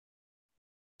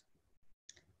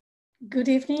Good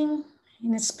evening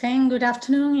in Spain, good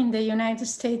afternoon in the United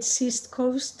States East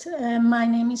Coast. My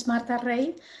name is Marta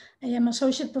Rey. I am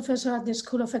Associate Professor at the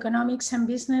School of Economics and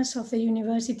Business of the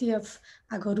University of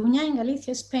A Coruña in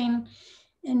Galicia, Spain.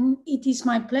 And it is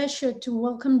my pleasure to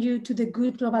welcome you to the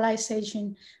Good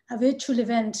Globalization, a virtual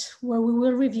event where we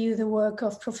will review the work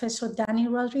of Professor Dani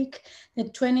Rodrik, the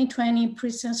 2020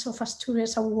 Princess of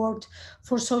Asturias Award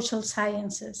for Social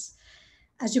Sciences.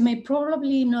 As you may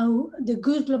probably know, the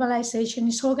Good Globalization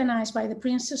is organized by the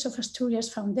Princess of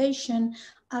Asturias Foundation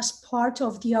as part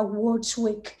of the Awards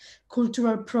Week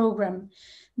cultural program.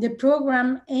 The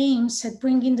program aims at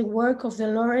bringing the work of the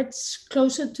laureates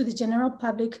closer to the general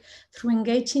public through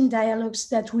engaging dialogues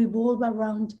that revolve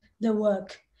around the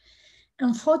work.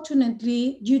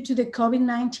 Unfortunately, due to the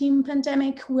COVID-19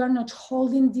 pandemic, we are not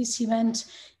holding this event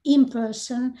in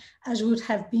person as would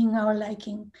have been our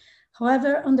liking.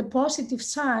 However, on the positive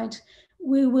side,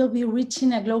 we will be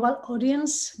reaching a global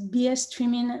audience via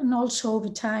streaming and also over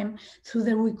time through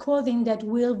the recording that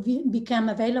will become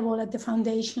available at the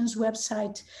Foundation's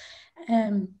website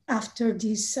after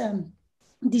this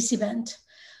event.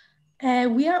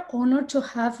 We are honored to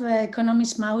have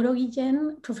economist Mauro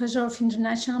Guillén, Professor of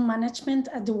International Management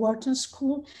at the Wharton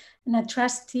School and a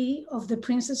trustee of the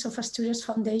Princess of Asturias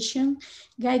Foundation,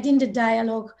 guiding the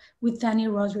dialogue with Dani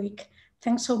Rodrik.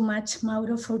 Thanks so much,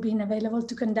 Mauro, for being available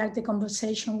to conduct the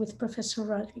conversation with Professor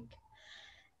Rodrik.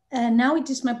 Now it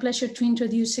is my pleasure to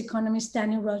introduce economist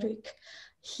Dani Rodrik.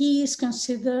 He is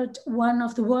considered one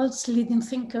of the world's leading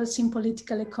thinkers in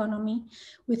political economy,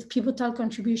 with pivotal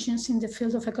contributions in the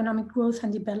field of economic growth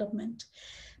and development.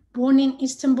 Born in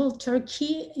Istanbul,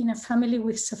 Turkey, in a family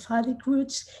with Sephardic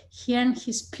roots, he earned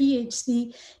his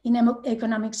PhD in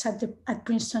economics at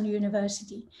Princeton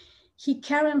University. He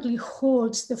currently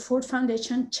holds the Ford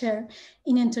Foundation Chair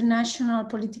in International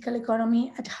Political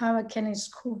Economy at Harvard Kennedy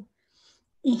School.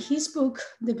 In his book,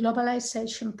 The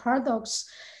Globalization Paradox,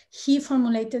 he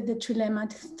formulated the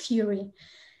trilemma theory.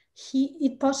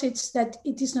 It posits that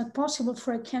it is not possible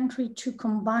for a country to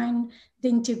combine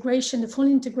the full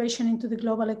integration into the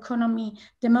global economy,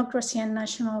 democracy, and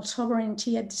national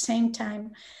sovereignty at the same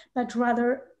time, but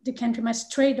rather the country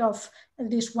must trade off at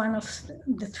least one of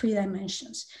the three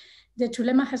dimensions. The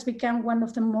trilemma has become one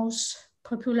of the most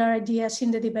popular ideas in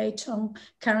the debate on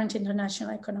current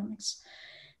international economics.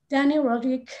 Dani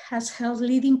Rodrik has held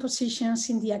leading positions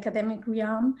in the academic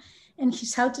realm, and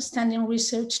his outstanding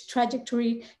research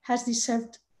trajectory has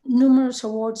deserved numerous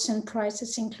awards and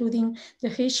prizes, including the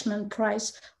Hirschman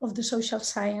Prize of the Social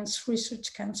Science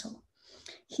Research Council.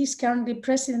 He is currently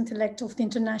president-elect of the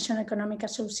International Economic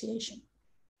Association.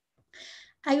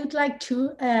 I would like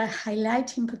to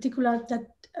highlight in particular that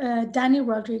Dani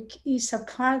Rodrik is a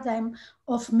paradigm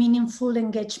of meaningful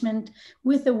engagement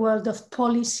with the world of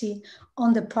policy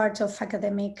on the part of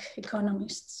academic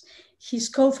economists. He's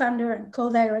co-founder and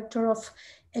co-director of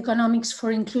Economics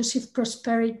for Inclusive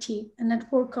Prosperity, a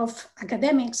network of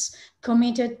academics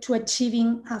committed to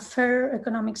achieving a fair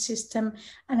economic system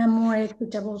and a more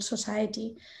equitable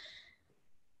society.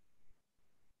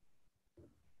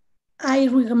 I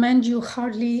recommend you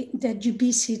heartily that you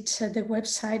visit the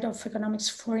website of Economics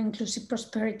for Inclusive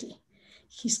Prosperity.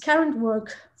 His current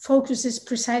work focuses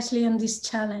precisely on this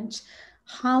challenge,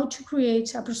 how to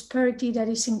create a prosperity that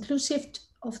is inclusive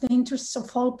of the interests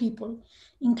of all people,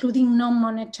 including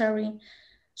non-monetary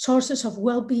sources of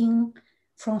well-being,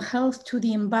 from health to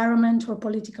the environment or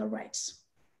political rights.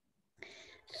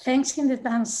 Thanks in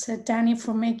advance, Dani,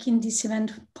 for making this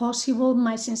event possible.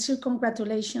 My sincere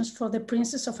congratulations for the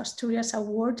Princess of Asturias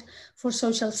Award for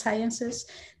Social Sciences.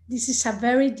 This is a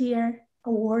very dear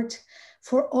award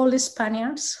for all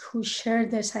Spaniards who share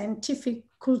the scientific,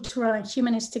 cultural, and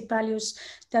humanistic values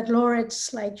that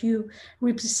laureates like you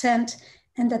represent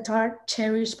and that are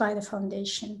cherished by the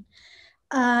Foundation.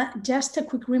 Just a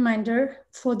quick reminder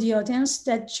for the audience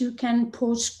that you can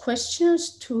pose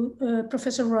questions to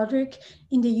Professor Rodrik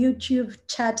in the YouTube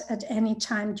chat at any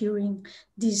time during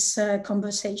this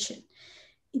conversation.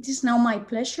 It is now my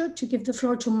pleasure to give the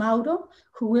floor to Mauro,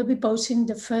 who will be posing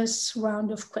the first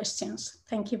round of questions.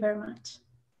 Thank you very much.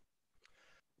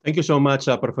 Thank you so much,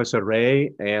 Professor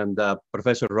Rey and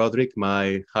Professor Rodrik.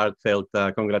 My heartfelt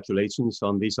congratulations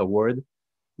on this award.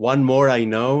 One more I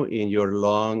know in your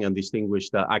long and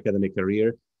distinguished academic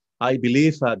career. I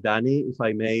believe, Dani, if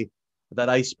I may, that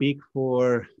I speak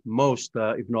for most,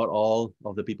 if not all,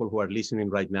 of the people who are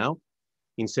listening right now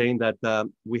in saying that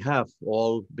we have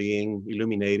all been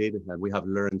illuminated and we have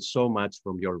learned so much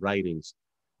from your writings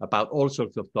about all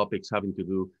sorts of topics having to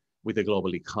do with the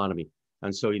global economy.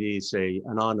 And so it is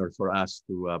an honor for us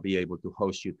to be able to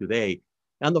host you today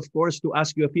and of course, to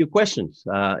ask you a few questions,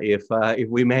 if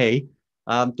we may,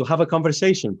 to have a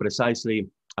conversation precisely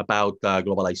about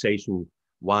globalization,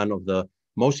 one of the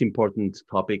most important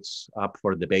topics up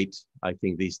for debate, I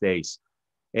think, these days.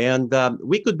 And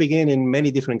we could begin in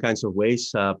many different kinds of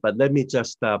ways, but let me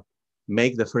just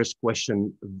make the first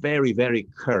question very, very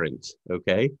current,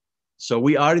 okay? So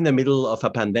we are in the middle of a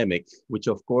pandemic, which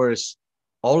of course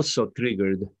also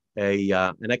triggered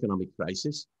an economic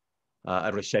crisis,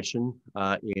 a recession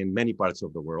in many parts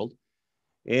of the world.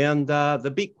 And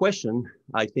the big question,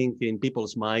 I think, in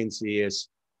people's minds is,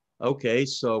 okay,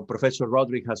 so Professor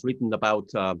Rodrik has written about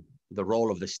the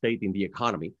role of the state in the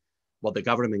economy, what the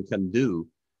government can do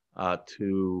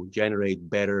to generate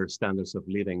better standards of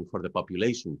living for the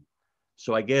population.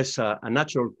 So I guess a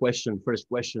natural question, first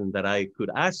question that I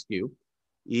could ask you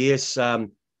is,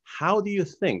 how do you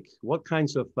think, what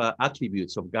kinds of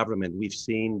attributes of government we've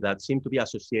seen that seem to be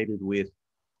associated with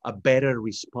a better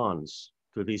response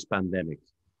to this pandemic?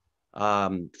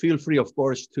 Feel free, of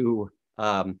course, to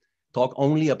talk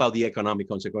only about the economic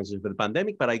consequences of the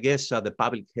pandemic, but I guess the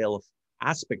public health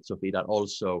aspects of it are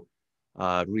also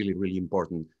really, really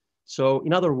important. So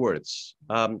in other words,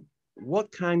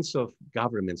 what kinds of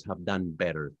governments have done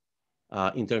better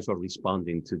in terms of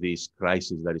responding to this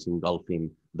crisis that is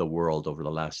engulfing the world over the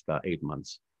last 8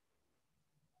 months?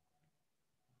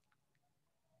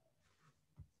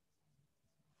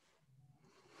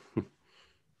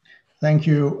 Thank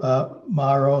you,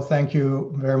 Mauro. Thank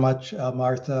you very much,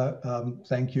 Marta.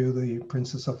 Thank you, the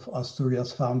Princess of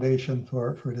Asturias Foundation,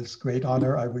 for this great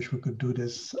honor. I wish we could do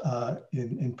this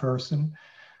in person,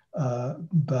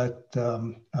 but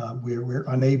we're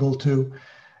unable to.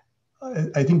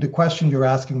 I think the question you're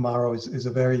asking, Mauro, is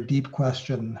a very deep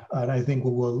question, and I think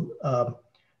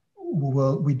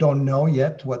we don't know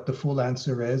yet what the full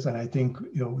answer is, and I think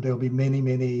there'll be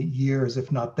many years,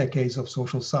 if not decades, of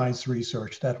social science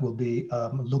research that will be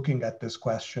looking at this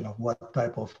question of what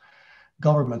type of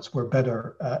governments were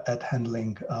better at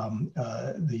handling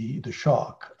the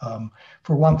shock.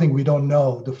 For one thing, we don't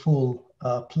know the full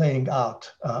playing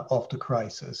out of the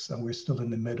crisis, and we're still in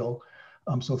the middle,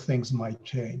 so things might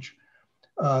change.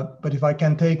 But if I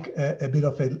can take a bit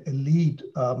of a lead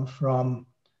from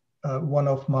one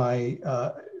of my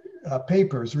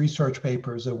research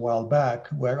papers a while back,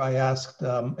 where I asked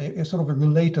a sort of a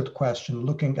related question,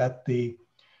 looking at the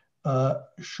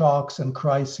shocks and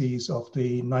crises of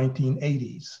the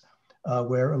 1980s,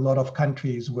 where a lot of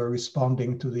countries were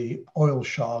responding to the oil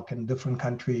shock, and different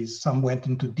countries, some went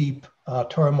into deep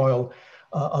turmoil,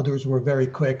 others were very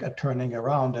quick at turning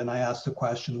around. And I asked the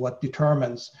question, what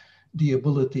determines the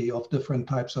ability of different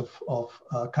types of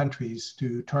countries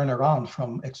to turn around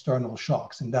from external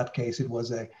shocks? In that case, it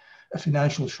was a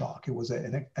financial shock, it was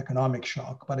an economic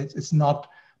shock, but it's not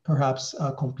perhaps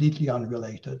completely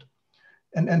unrelated.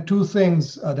 And two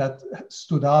things that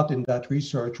stood out in that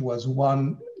research was,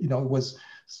 one,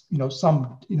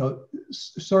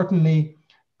 certainly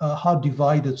how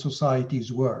divided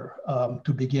societies were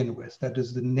to begin with. That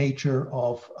is the nature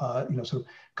of sort of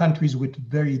countries with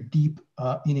very deep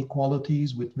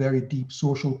inequalities, with very deep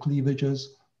social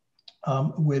cleavages,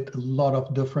 with a lot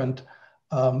of different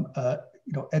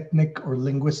ethnic or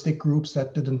linguistic groups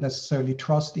that didn't necessarily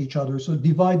trust each other. So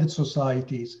divided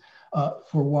societies,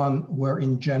 for one, were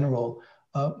in general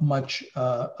much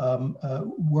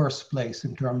worse place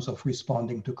in terms of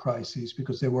responding to crises,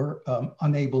 because they were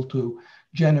unable to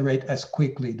generate as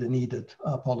quickly the needed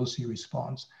policy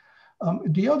response.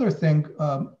 The other thing,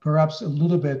 perhaps a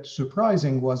little bit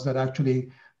surprising, was that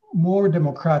actually more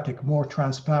democratic, more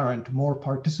transparent, more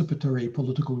participatory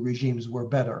political regimes were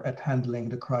better at handling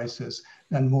the crisis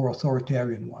than more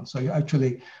authoritarian ones. So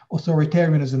actually,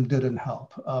 authoritarianism didn't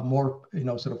help. More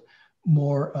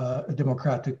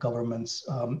democratic governments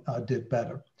did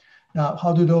better. Now,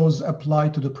 how do those apply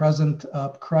to the present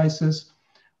crisis?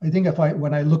 I think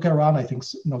when I look around, I think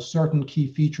certain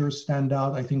key features stand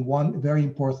out. I think one very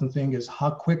important thing is how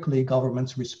quickly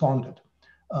governments responded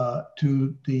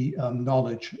to the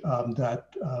knowledge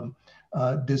that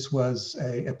this was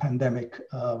a pandemic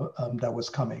that was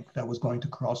coming, that was going to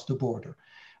cross the border.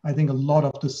 I think a lot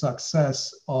of the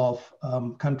success of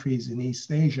countries in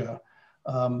East Asia,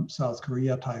 South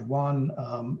Korea, Taiwan,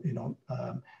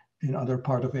 in other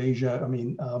part of Asia,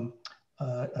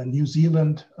 New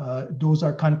Zealand, those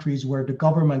are countries where the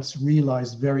governments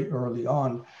realized very early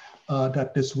on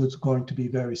that this was going to be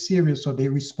very serious, so they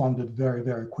responded very,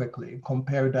 very quickly.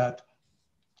 Compare that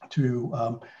to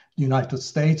the United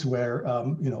States, where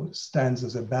stands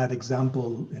as a bad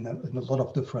example in a lot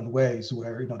of different ways,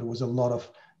 where there was a lot of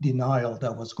denial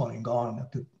that was going on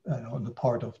on the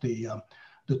part of the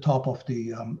the top of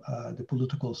the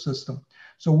political system.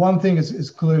 So one thing is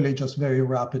clearly just very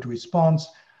rapid response.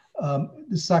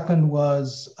 The second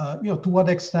was, to what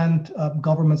extent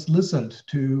governments listened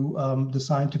to the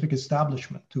scientific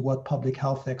establishment, to what public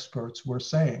health experts were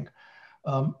saying.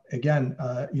 Again,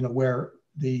 where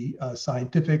the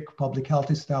scientific public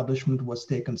health establishment was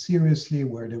taken seriously,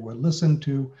 where they were listened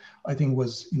to, I think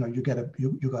was,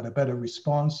 you got a better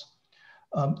response.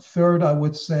 Third, I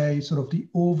would say sort of the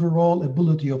overall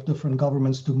ability of different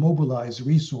governments to mobilize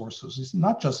resources. It's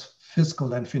not just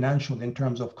fiscal and financial in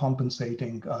terms of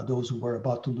compensating those who were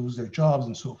about to lose their jobs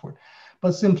and so forth,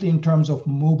 but simply in terms of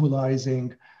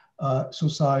mobilizing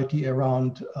society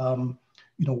around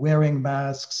wearing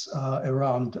masks,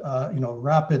 around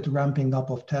rapid ramping up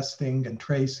of testing and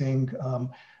tracing,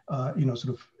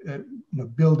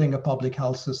 building a public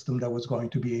health system that was going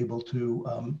to be able to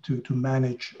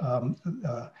manage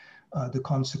the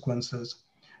consequences.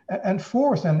 And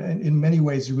fourth, and in many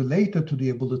ways related to the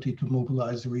ability to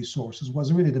mobilize the resources,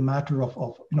 was really the matter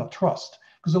of trust.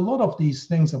 Because a lot of these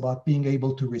things about being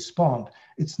able to respond,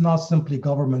 it's not simply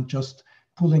government just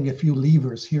pulling a few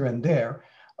levers here and there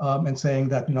and saying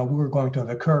that we're going to have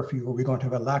a curfew, or we're going to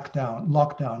have a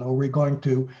lockdown, or we're going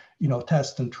to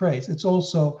test and trace. It's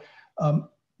also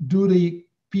do the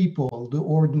people, the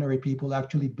ordinary people,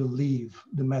 actually believe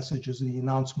the messages and the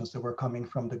announcements that were coming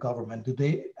from the government? Did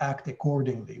they act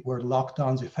accordingly? Were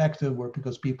lockdowns effective? Were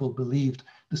because people believed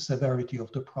the severity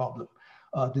of the problem?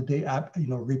 Did they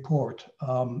report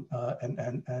and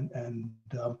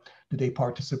did they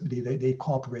participate? Did they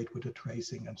cooperate with the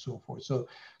tracing and so forth? So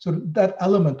that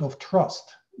element of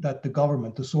trust that the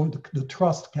government, the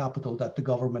trust capital that the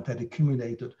government had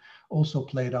accumulated, also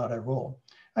played out a role.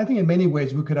 I think in many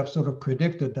ways we could have sort of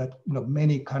predicted that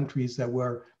many countries that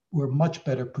were much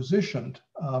better positioned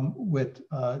with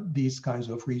these kinds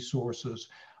of resources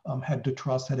had the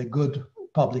trust, had a good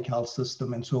public health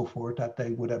system and so forth, that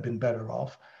they would have been better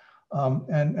off.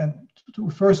 And to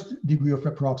first degree of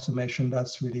approximation,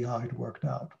 that's really how it worked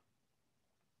out.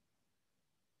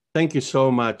 Thank you so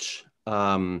much,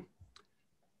 Dani,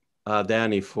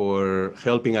 for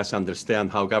helping us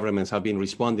understand how governments have been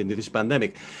responding to this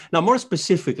pandemic. Now, more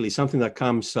specifically, something that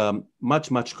comes much,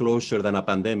 much closer than a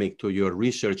pandemic to your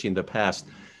research in the past,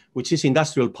 which is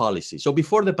industrial policy. So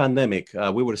before the pandemic,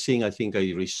 we were seeing, I think,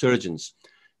 a resurgence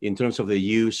in terms of the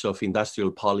use of industrial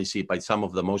policy by some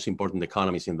of the most important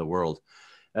economies in the world.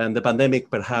 And the pandemic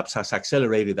perhaps has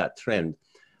accelerated that trend.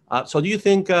 So do you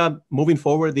think moving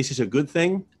forward, this is a good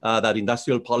thing, that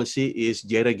industrial policy is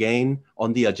yet again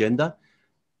on the agenda?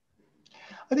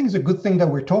 I think it's a good thing that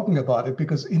we're talking about it,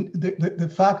 because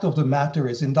the fact of the matter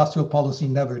is industrial policy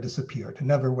never disappeared, it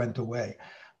never went away.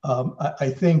 I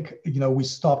think, we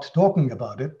stopped talking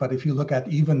about it, but if you look at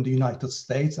even the United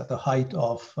States at the height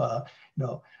of,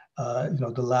 the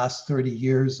last 30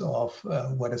 years of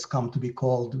what has come to be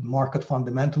called market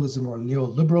fundamentalism or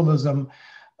neoliberalism,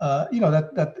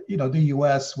 the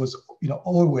U.S. was,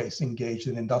 always engaged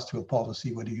in industrial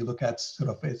policy, whether you look at sort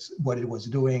of what it was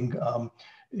doing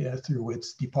through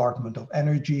its Department of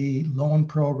Energy,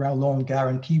 loan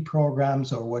guarantee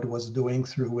programs, or what it was doing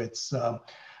through its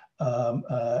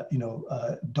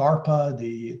DARPA,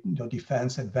 the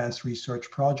Defense Advanced Research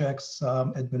Projects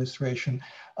Administration,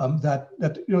 and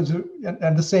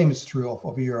the same is true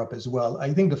of Europe as well.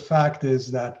 I think the fact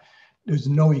is that there's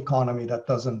no economy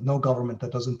no government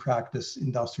that doesn't practice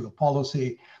industrial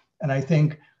policy. And I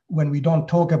think when we don't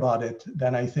talk about it,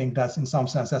 then I think that's, in some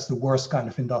sense, that's the worst kind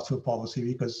of industrial policy,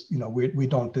 because we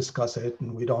don't discuss it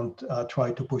and we don't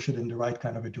try to push it in the right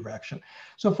kind of a direction.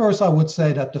 So first, I would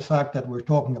say that the fact that we're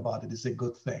talking about it is a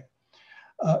good thing.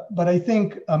 But I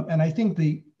think, and I think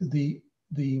the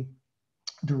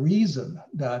reason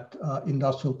that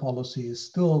industrial policy is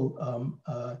still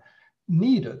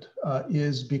needed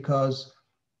is because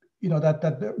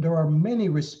that there are many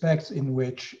respects in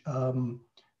which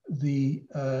we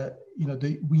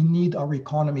need our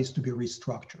economies to be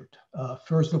restructured.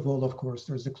 First of all, of course,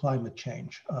 there's the climate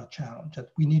change challenge,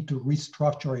 that we need to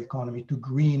restructure our economy to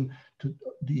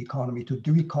the economy, to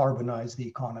decarbonize the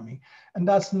economy. And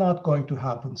that's not going to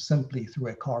happen simply through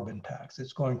a carbon tax.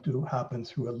 It's going to happen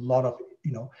through a lot of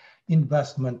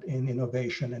investment in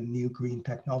innovation and new green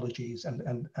technologies,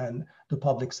 and the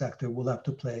public sector will have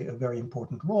to play a very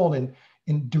important role in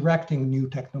directing new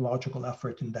technological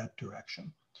effort in that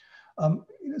direction.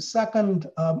 Second,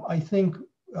 I think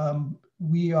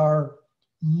we are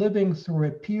living through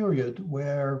a period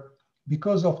where,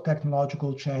 because of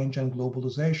technological change and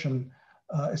globalization,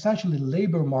 essentially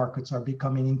labor markets are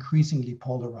becoming increasingly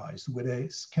polarized, with a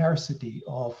scarcity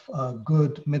of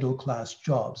good middle-class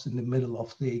jobs in the middle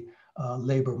of the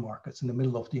labor markets, in the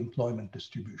middle of the employment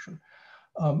distribution.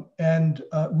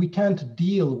 We can't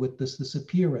deal with this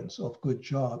disappearance of good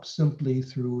jobs simply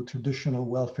through traditional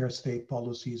welfare state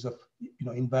policies of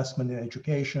investment in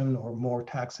education or more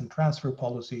tax and transfer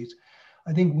policies.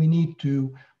 I think we need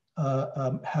to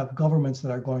have governments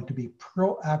that are going to be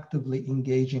proactively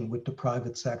engaging with the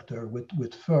private sector,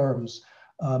 with firms,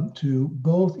 to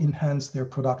both enhance their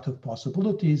productive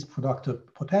possibilities,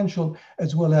 productive potential,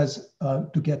 as well as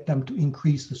to get them to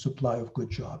increase the supply of good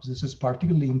jobs. This is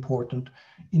particularly important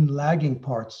in lagging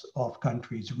parts of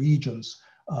countries, regions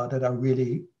that are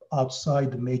really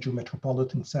outside the major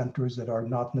metropolitan centers, that are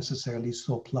not necessarily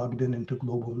so plugged into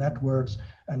global networks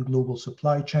and global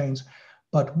supply chains,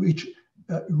 but which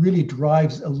really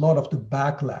drives a lot of the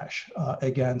backlash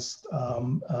against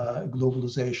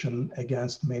globalization,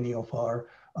 against many of our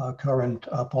current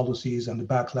policies, and the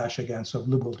backlash against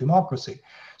liberal democracy.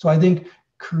 So I think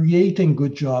creating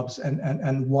good jobs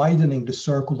and widening the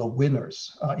circle of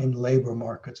winners in labor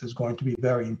markets is going to be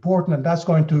very important, and that's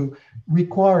going to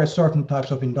require certain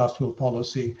types of industrial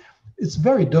policy. It's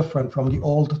very different from the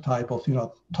old type of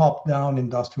top-down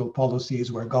industrial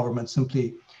policies where government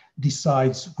simply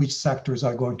decides which sectors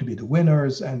are going to be the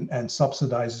winners and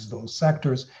subsidizes those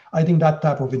sectors. I think that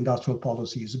type of industrial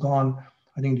policy is gone.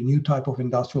 I think the new type of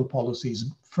industrial policy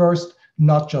is, first,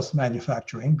 not just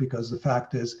manufacturing, because the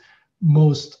fact is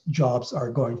most jobs are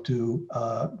going to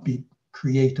be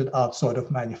created outside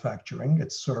of manufacturing.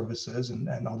 It's services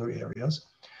and other areas.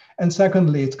 And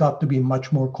secondly, it's got to be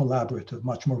much more collaborative,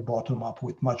 much more bottom-up,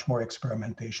 with much more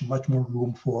experimentation, much more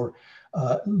room for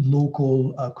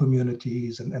local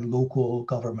communities and local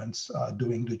governments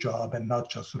doing the job, and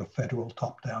not just sort of federal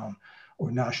top-down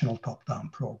or national top-down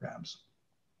programs.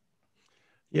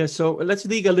 Yeah, so let's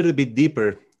dig a little bit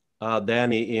deeper,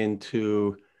 Dani,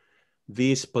 into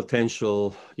these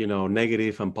potential,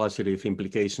 negative and positive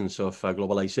implications of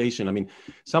globalization. I mean,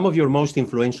 some of your most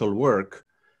influential work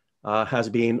has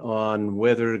been on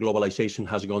whether globalization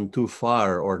has gone too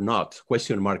far or not,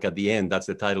 question mark at the end. That's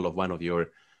the title of one of your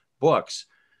books.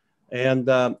 And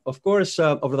of course,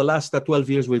 over the last 12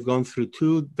 years, we've gone through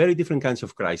two very different kinds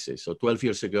of crises. So 12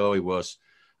 years ago, it was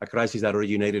a crisis that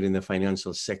originated in the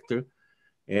financial sector,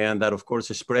 and that, of course,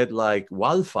 spread like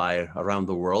wildfire around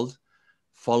the world,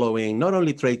 following not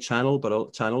only trade channels,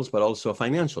 but also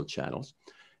financial channels.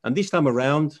 And this time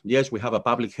around, yes, we have a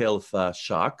public health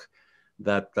shock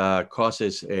that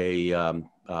causes a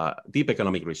deep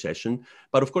economic recession.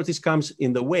 But of course, this comes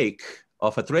in the wake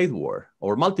of a trade war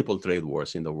or multiple trade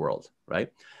wars in the world,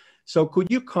 right? So could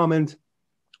you comment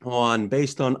on,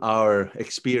 based on our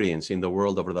experience in the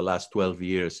world over the last 12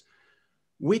 years,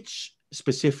 which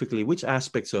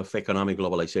aspects of economic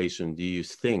globalization do you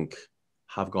think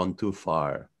have gone too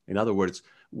far? In other words,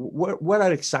 what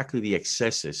are exactly the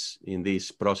excesses in this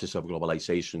process of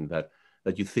globalization that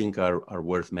you think are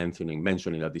worth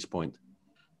mentioning at this point?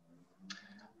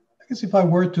 I guess if I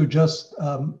were to just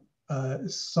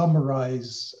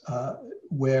summarize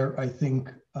where I think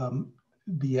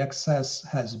the excess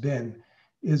has been,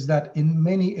 is that in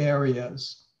many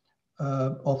areas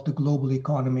of the global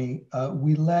economy,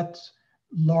 we let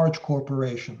large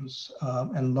corporations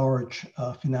and large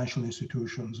financial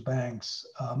institutions, banks,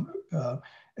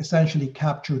 essentially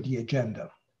capture the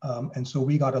agenda. And so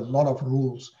we got a lot of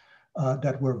rules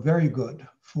that were very good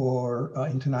for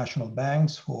international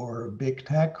banks, for big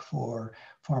tech, for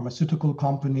pharmaceutical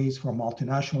companies, for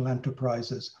multinational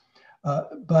enterprises,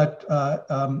 but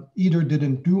either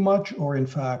didn't do much or in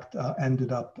fact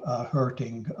ended up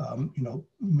hurting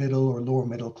middle or lower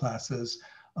middle classes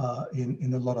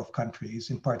in a lot of countries,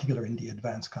 in particular in the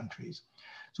advanced countries.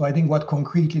 So I think what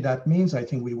concretely that means, I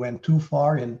think we went too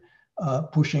far in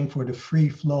pushing for the free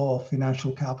flow of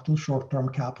financial capital, short-term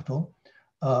capital,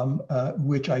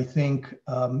 which I think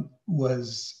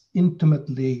was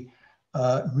intimately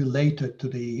related to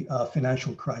the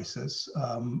financial crisis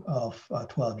of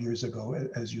 12 years ago,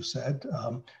 as you said.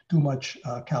 Too much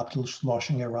capital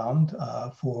sloshing around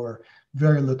for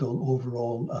very little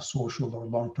overall social or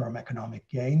long-term economic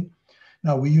gain.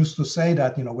 Now, we used to say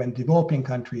that, when developing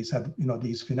countries had,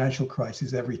 these financial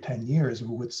crises every 10 years,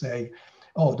 we would say,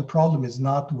 oh, the problem is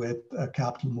not with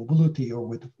capital mobility or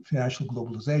with financial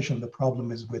globalization. The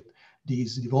problem is with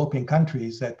these developing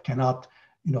countries that cannot,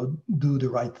 do the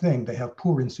right thing. They have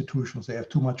poor institutions. They have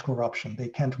too much corruption. They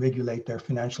can't regulate their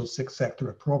financial sector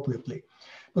appropriately.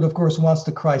 But of course, once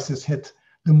the crisis hit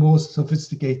the most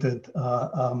sophisticated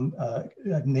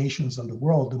nations in the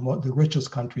world, the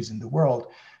richest countries in the world,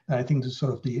 and I think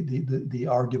the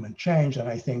argument changed. And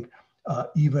I think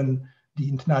even the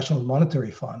International Monetary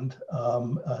Fund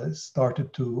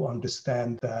started to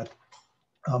understand that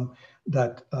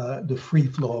that the free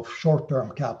flow of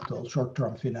short-term capital,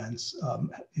 short-term finance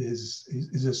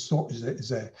is a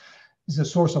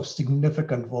source of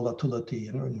significant volatility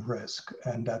and risk,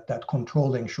 and that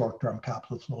controlling short-term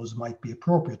capital flows might be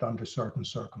appropriate under certain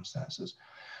circumstances.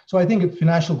 So I think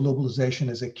financial globalization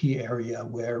is a key area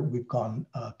where we've gone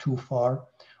too far.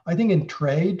 I think in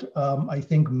trade, I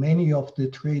think many of the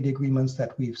trade agreements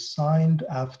that we've signed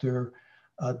after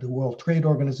the World Trade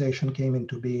Organization came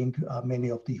into being, many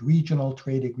of the regional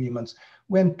trade agreements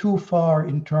went too far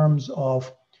in terms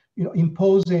of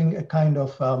imposing a kind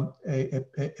of a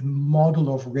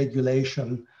model of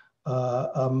regulation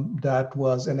that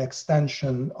was an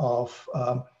extension of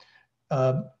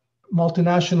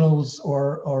multinationals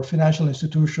or financial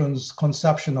institutions'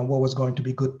 conception of what was going to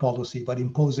be good policy, but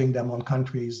imposing them on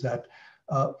countries that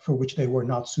for which they were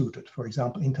not suited. For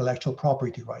example, intellectual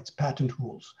property rights, patent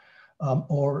rules,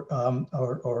 or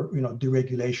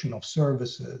deregulation of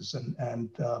services and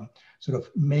sort of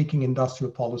making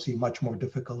industrial policy much more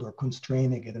difficult or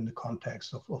constraining it in the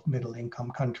context of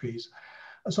middle-income countries.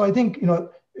 So I think,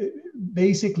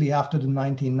 basically after the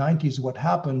 1990s, what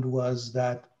happened was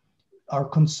that our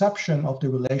conception of the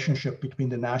relationship between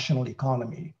the national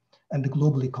economy and the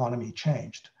global economy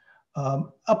changed.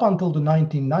 Up until the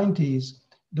 1990s,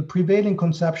 the prevailing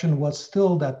conception was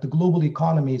still that the global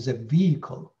economy is a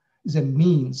vehicle, is a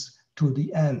means to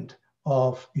the end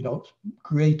of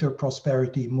greater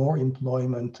prosperity, more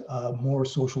employment, more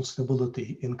social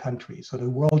stability in countries. So the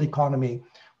world economy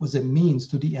was a means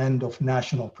to the end of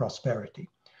national prosperity.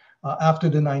 After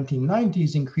the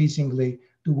 1990s, increasingly,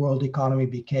 the world economy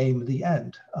became the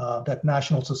end, that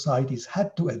national societies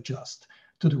had to adjust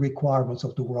to the requirements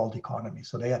of the world economy.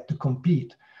 So they had to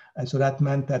compete. And so that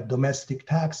meant that domestic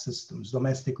tax systems,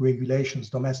 domestic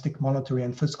regulations, domestic monetary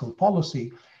and fiscal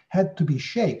policy had to be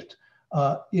shaped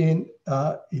to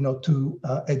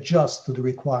adjust to the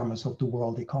requirements of the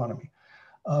world economy.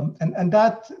 And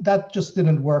that just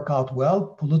didn't work out well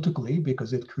politically,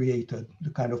 because it created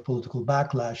the kind of political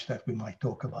backlash that we might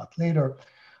talk about later.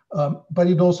 But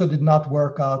it also did not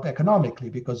work out economically,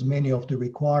 because many of the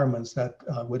requirements that,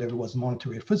 whether it was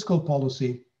monetary or fiscal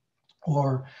policy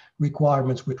or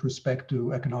requirements with respect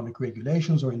to economic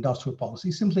regulations or industrial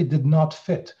policy, simply did not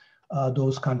fit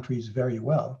those countries very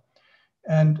well.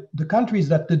 And the countries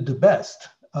that did the best,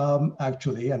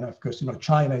 actually, and of course,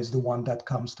 China is the one that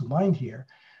comes to mind here,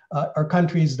 are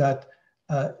countries that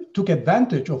took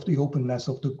advantage of the openness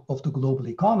of the global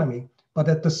economy, but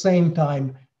at the same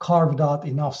time carved out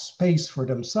enough space for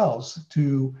themselves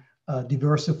to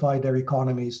diversify their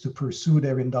economies, to pursue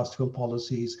their industrial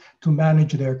policies, to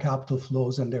manage their capital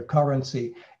flows and their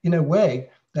currency in a way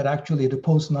that actually the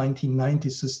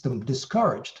post-1990 system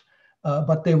discouraged.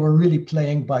 But they were really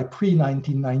playing by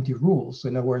pre-1990 rules.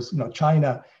 In other words,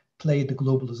 China played the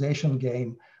globalization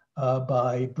game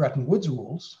by Bretton Woods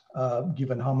rules,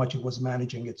 given how much it was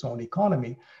managing its own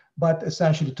economy, but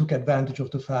essentially took advantage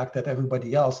of the fact that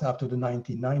everybody else after the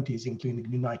 1990s, including the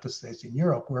United States and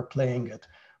Europe, were playing it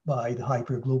by the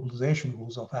hyper-globalization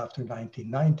rules of after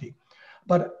 1990.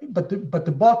 But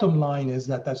the bottom line is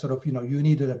that sort of, you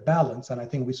needed a balance, and I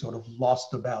think we sort of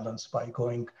lost the balance by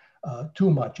going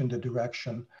too much in the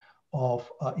direction of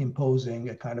imposing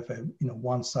a kind of a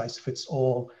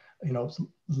one-size-fits-all.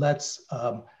 Let's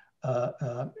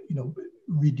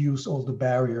reduce all the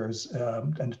barriers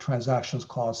and the transactions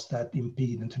costs that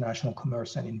impede international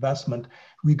commerce and investment,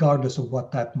 regardless of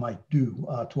what that might do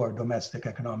to our domestic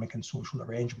economic and social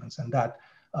arrangements. And that,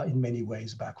 in many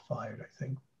ways, backfired, I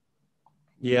think.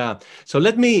 Yeah. So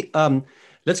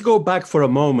let's go back for a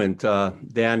moment,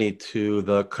 Dani, to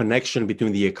the connection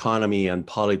between the economy and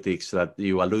politics that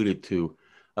you alluded to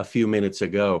a few minutes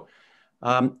ago.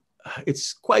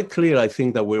 It's quite clear, I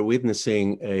think, that we're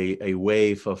witnessing a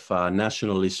wave of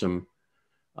nationalism,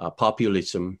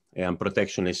 populism, and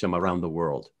protectionism around the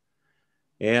world.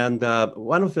 And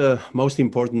one of the most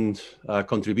important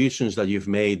contributions that you've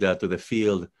made to the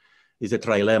field is the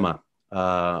trilemma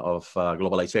of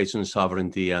globalization,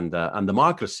 sovereignty, and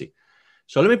democracy.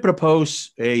 So let me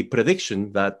propose a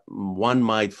prediction that one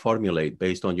might formulate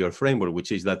based on your framework,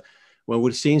 which is that when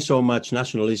we're seeing so much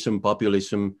nationalism,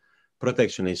 populism,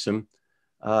 protectionism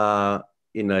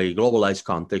in a globalized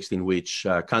context in which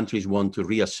countries want to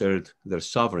reassert their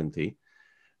sovereignty,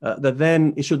 that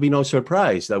then it should be no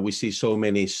surprise that we see so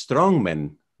many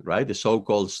strongmen, right? The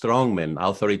so-called strongmen,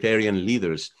 authoritarian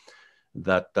leaders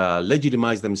that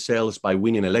legitimize themselves by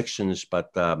winning elections,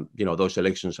 but those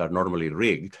elections are normally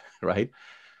rigged, right?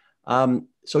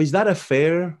 So is that a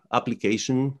fair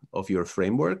application of your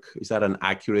framework? Is that an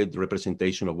accurate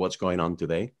representation of what's going on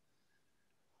today?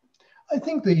 I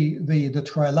think the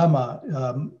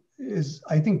trilemma is,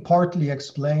 I think, partly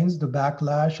explains the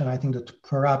backlash, and I think that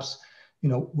perhaps,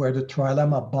 where the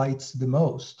trilemma bites the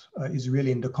most is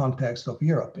really in the context of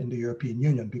Europe, in the European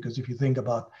Union, because if you think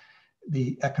about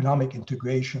the economic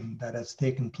integration that has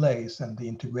taken place and the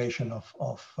integration of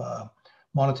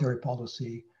monetary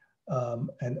policy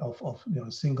and of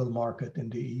single market in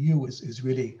the EU is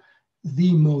really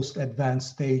the most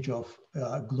advanced stage of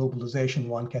globalization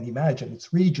one can imagine.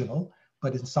 It's regional,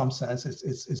 but in some sense,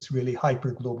 it's really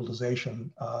hyper-globalization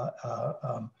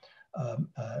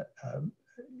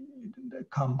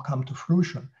come to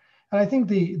fruition. And I think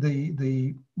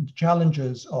the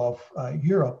challenges of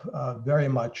Europe very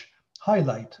much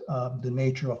highlight the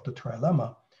nature of the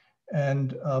trilemma.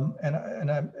 And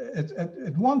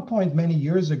at one point many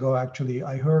years ago, actually,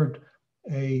 I heard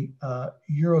a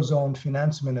Eurozone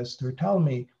finance minister tell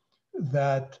me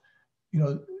that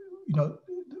the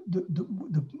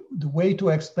way to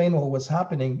explain what was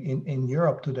happening in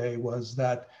Europe today was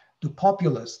that the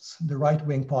populists, the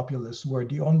right-wing populists, were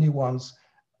the only ones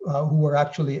who were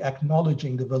actually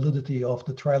acknowledging the validity of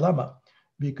the trilemma,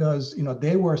 because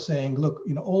they were saying, look,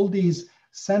 all these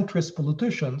centrist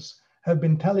politicians have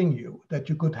been telling you that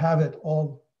you could have it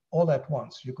all at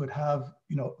once. You could have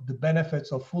the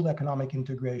benefits of full economic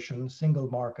integration, single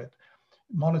market,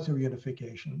 monetary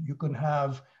unification. You could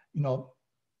have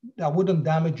that wouldn't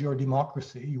damage your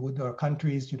democracy. You would,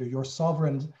 countries, your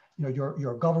sovereigns,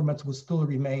 your governments would still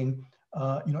remain,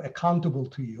 accountable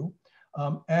to you,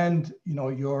 and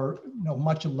your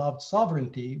much loved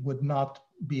sovereignty would not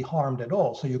be harmed at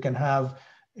all. So you can have,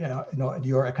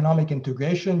 your economic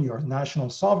integration, your national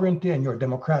sovereignty, and your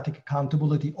democratic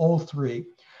accountability, all three.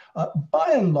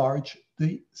 By and large,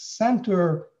 the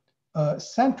centrist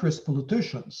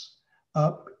politicians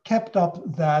kept up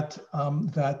that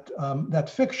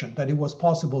fiction that it was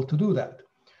possible to do that.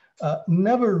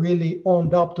 Never really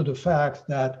owned up to the fact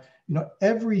that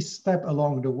every step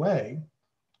along the way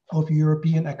of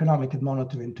European economic and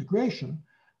monetary integration,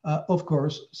 of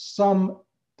course, some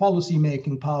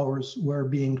policy-making powers were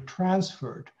being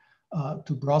transferred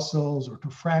to Brussels or to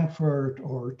Frankfurt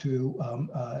or to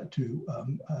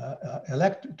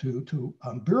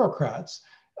bureaucrats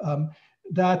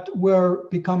that were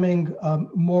becoming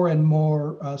more and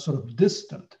more sort of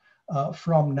distant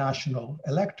from national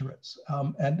electorates,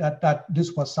 and that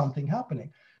this was something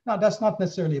happening. Now, that's not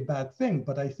necessarily a bad thing,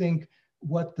 but I think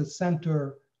what the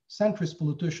centrist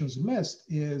politicians missed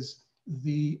is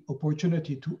the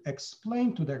opportunity to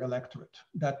explain to their electorate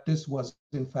that this was,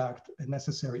 in fact, a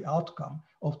necessary outcome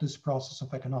of this process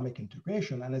of economic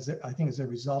integration. And I think as a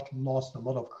result, lost a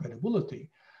lot of credibility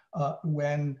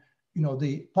when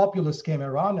the populists came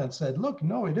around and said, look,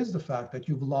 no, it is the fact that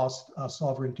you've lost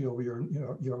sovereignty over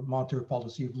your monetary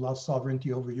policy, you've lost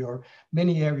sovereignty over your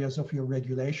many areas of your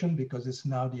regulation, because it's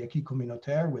now the acquis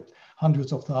communautaire with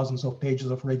hundreds of thousands of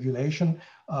pages of regulation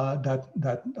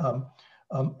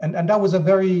and that was a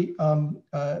very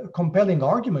compelling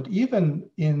argument, even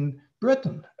in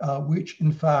Britain, which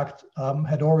in fact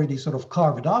had already sort of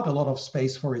carved out a lot of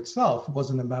space for itself,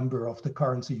 wasn't a member of the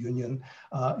currency union,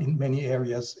 in many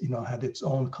areas, had its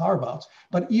own carve-outs.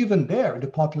 But even there, the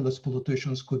populist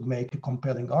politicians could make a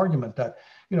compelling argument that,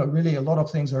 really a lot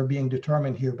of things are being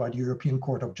determined here by the European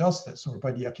Court of Justice or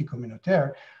by the acquis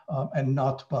communautaire, and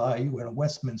not by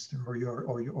Westminster or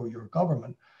your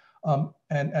government.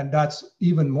 And that's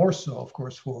even more so, of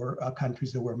course, for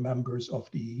countries that were members of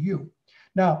the EU.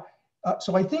 Now,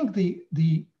 so I think the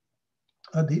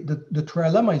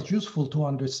trilemma is useful to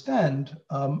understand,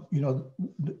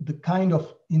 the kind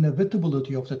of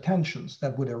inevitability of the tensions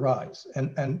that would arise,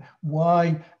 and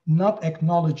why not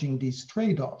acknowledging these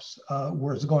trade-offs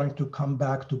was going to come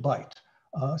back to bite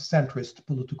centrist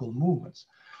political movements.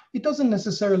 It doesn't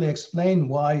necessarily explain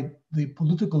why the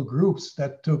political groups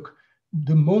that took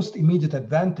the most immediate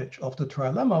advantage of the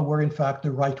trilemma were in fact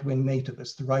the right-wing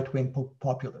nativists, the right-wing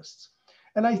populists.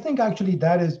 And I think actually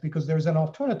that is because there's an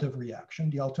alternative reaction.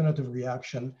 The alternative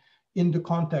reaction in the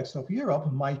context of Europe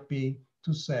might be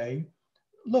to say,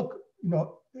 look,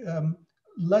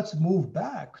 let's move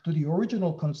back to the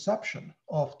original conception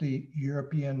of the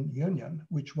European Union,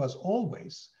 which was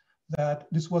always that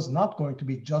this was not going to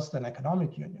be just an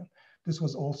economic union. This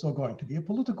was also going to be a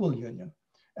political union.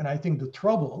 And I think the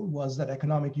trouble was that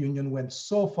economic union went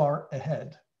so far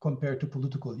ahead compared to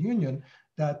political union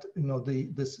that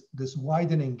this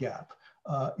widening gap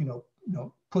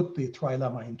put the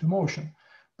trilemma into motion.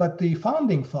 But the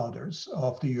founding fathers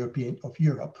of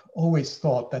Europe always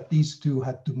thought that these two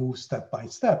had to move step by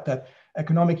step, that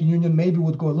economic union maybe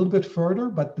would go a little bit further,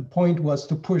 but the point was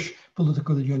to push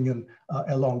political union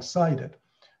alongside it.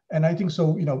 And I think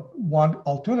so, one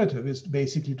alternative is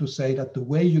basically to say that the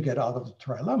way you get out of the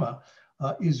trilemma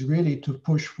is really to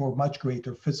push for much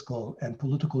greater fiscal and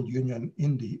political union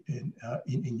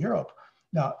in Europe.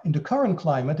 Now, in the current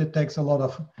climate, it takes a lot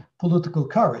of political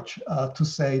courage to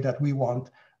say that we want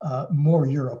more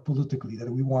Europe politically, that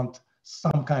we want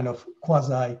some kind of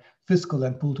quasi-fiscal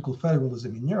and political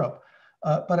federalism in Europe.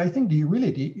 But I think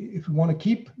if we want to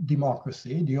keep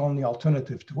democracy, the only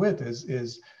alternative to it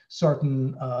is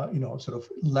certain, sort of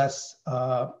less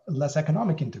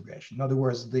economic integration. In other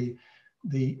words, the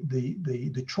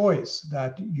choice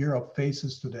that Europe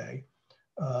faces today,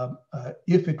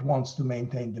 if it wants to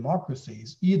maintain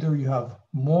democracies, either you have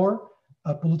more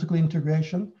political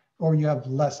integration or you have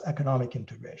less economic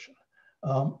integration.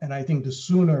 And I think the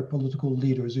sooner political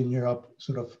leaders in Europe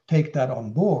sort of take that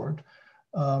on board,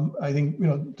 I think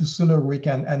the sooner we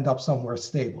can end up somewhere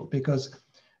stable, because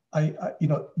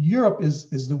Europe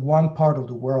is the one part of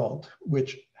the world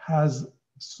which has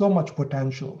so much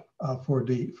potential for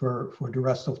the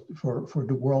rest of for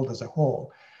the world as a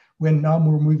whole. When now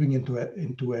we're moving into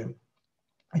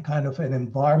a kind of an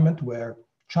environment where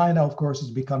China, of course,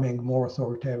 is becoming more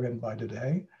authoritarian by the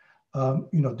day.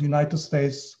 The United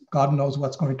States, God knows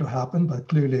what's going to happen, but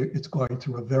clearly it's going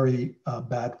through a very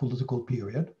bad political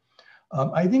period.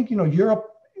 I think Europe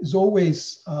is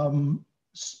always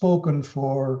spoken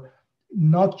for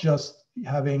not just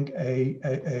having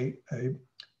a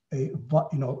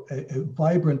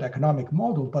vibrant economic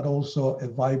model, but also a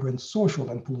vibrant social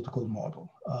and political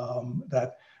model.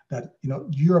 That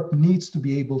Europe needs to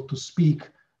be able to speak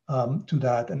to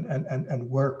that and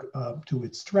work to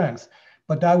its strengths.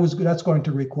 But that's going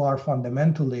to require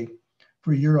fundamentally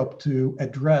for Europe to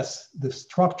address the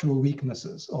structural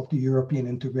weaknesses of the European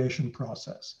integration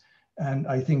process. And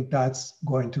I think that's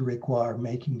going to require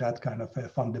making that kind of a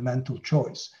fundamental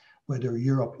choice, whether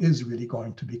Europe is really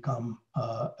going to become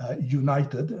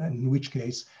united, and in which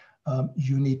case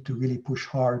you need to really push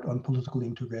hard on political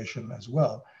integration as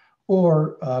well,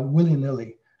 or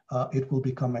willy-nilly it will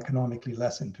become economically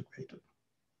less integrated.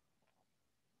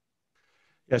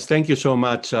 Yes, thank you so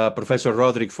much, Professor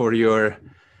Rodrik, for your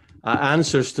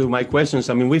answers to my questions.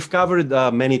 I mean, we've covered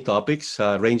many topics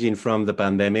ranging from the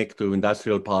pandemic to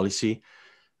industrial policy,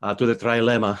 to the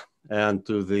trilemma, and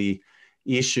to the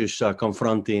issues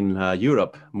confronting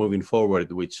Europe moving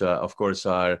forward, which of course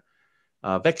are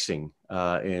vexing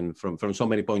from so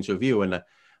many points of view. And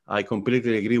I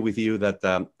completely agree with you that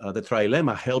the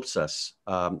trilemma helps us,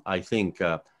 I think,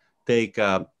 take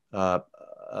a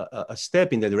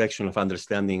step in the direction of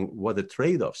understanding what the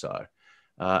trade-offs are.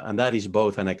 And that is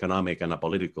both an economic and a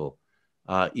political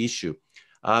issue.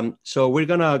 So we're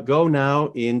gonna go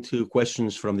now into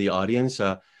questions from the audience.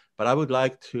 But I would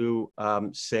like to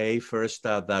say first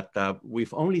that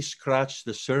we've only scratched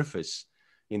the surface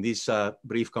in this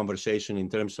brief conversation in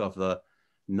terms of the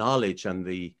knowledge and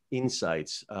the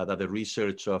insights that the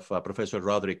research of Professor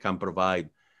Rodrik can provide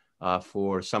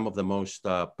for some of the most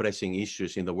pressing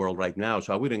issues in the world right now.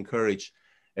 So I would encourage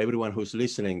everyone who's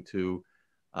listening to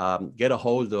get a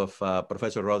hold of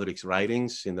Professor Rodrik's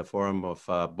writings in the form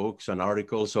of books and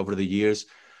articles over the years,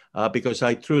 because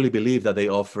I truly believe that they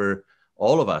offer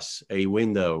all of us a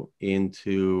window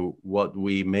into what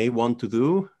we may want to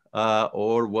do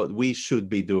or what we should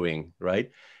be doing,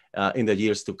 right, in the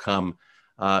years to come,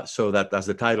 so that, as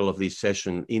the title of this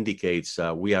session indicates,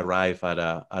 we arrive at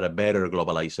a better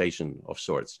globalization of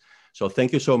sorts. So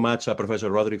thank you so much, Professor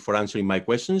Rodrik, for answering my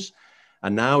questions.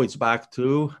 And now it's back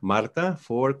to Marta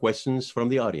for questions from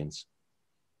the audience.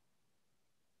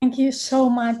 Thank you so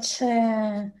much,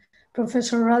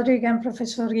 Professor Rodrik and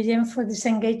Professor Guillén, for this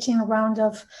engaging round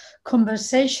of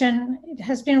conversation. It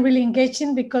has been really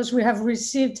engaging because we have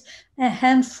received a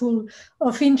handful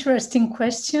of interesting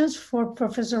questions for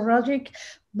Professor Rodrik,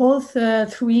 both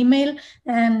through email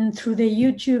and through the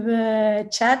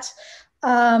YouTube chat,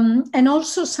 and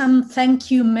also some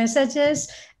thank you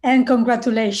messages and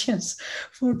congratulations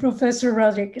for Professor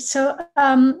Rodrik. So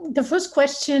the first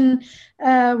question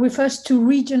refers to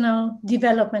regional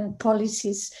development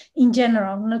policies in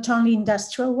general, not only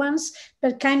industrial ones,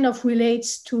 but kind of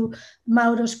relates to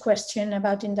Mauro's question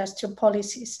about industrial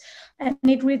policies. And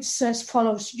it reads as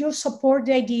follows: you support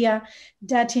the idea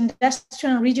that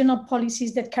industrial and regional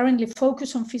policies that currently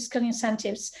focus on fiscal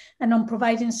incentives and on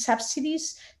providing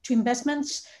subsidies to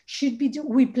investments should be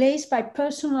replaced by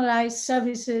personalized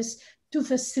services to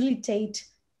facilitate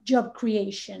job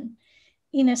creation.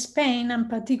 In Spain, and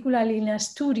particularly in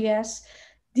Asturias,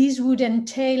 this would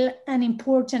entail an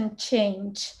important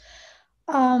change.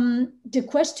 The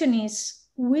question is,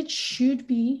 which should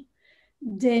be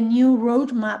the new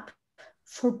roadmap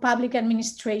for public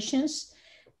administrations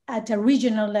at a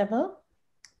regional level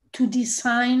to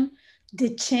design the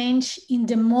change in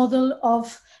the model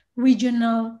of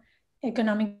regional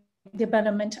economic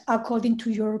development according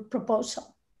to your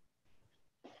proposal?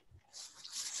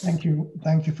 Thank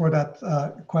you for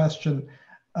that question.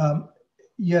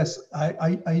 Yes,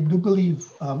 I do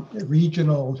believe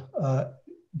regional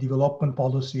development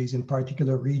policies, in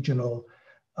particular regional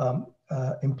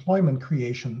employment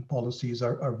creation policies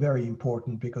are very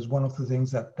important, because one of the things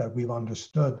that we've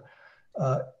understood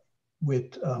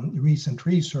with recent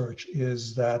research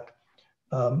is that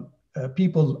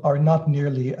people are not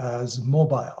nearly as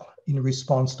mobile in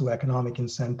response to economic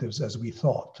incentives as we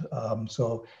thought.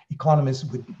 So economists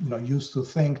would, used to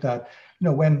think that,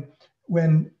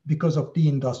 when because of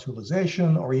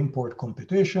deindustrialization or import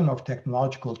competition or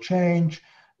technological change,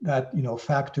 that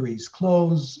factories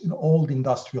close, old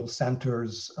industrial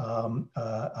centers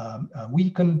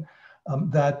weaken,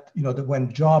 that that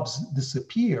when jobs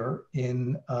disappear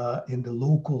in the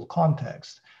local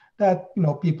context, that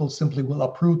people simply will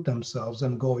uproot themselves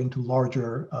and go into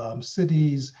larger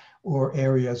cities or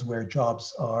areas where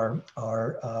jobs are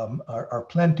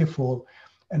plentiful.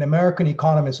 And American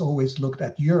economists always looked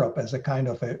at Europe as a kind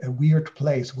of a weird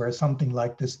place where something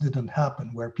like this didn't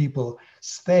happen, where people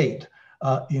stayed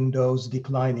in those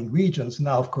declining regions.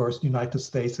 Now, of course, the United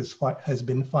States has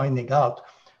been finding out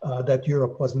that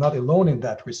Europe was not alone in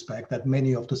that respect, that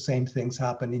many of the same things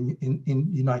happen in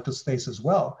the United States as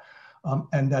well.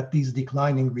 And that these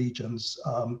declining regions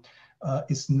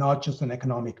is not just an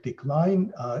economic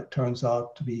decline, it turns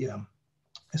out to be a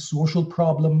social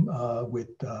problem with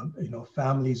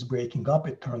families breaking up.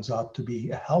 It turns out to be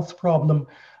a health problem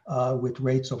with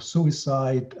rates of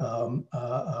suicide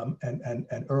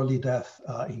and early death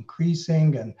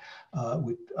increasing, and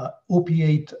with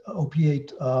opiate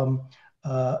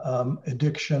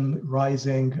addiction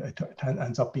rising. It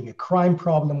ends up being a crime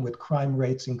problem with crime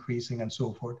rates increasing and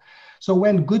so forth. So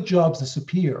when good jobs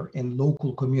disappear in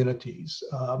local communities,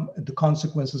 the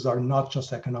consequences are not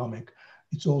just economic,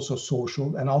 it's also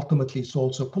social, and ultimately it's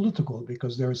also political,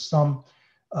 because there is some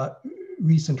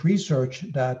recent research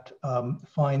that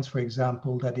finds, for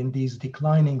example, that in these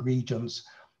declining regions,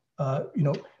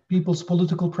 people's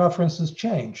political preferences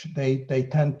change. They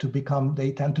tend to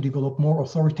develop more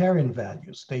authoritarian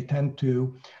values. They tend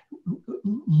to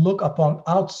look upon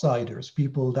outsiders,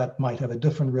 people that might have a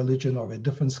different religion or a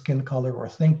different skin color or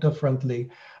think differently,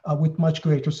 with much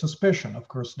greater suspicion. Of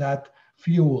course, that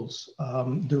fuels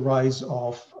the rise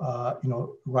of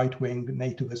right-wing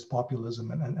nativist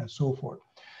populism and so forth.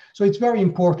 So it's very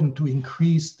important to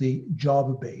increase the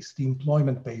job base, the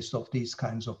employment base of these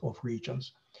kinds of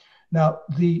regions. Now,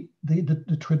 the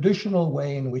traditional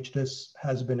way in which this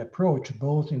has been approached,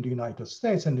 both in the United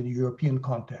States and in the European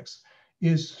context,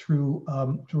 is through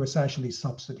essentially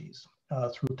subsidies,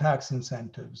 through tax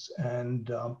incentives,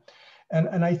 and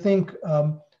I think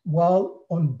while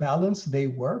on balance they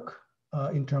work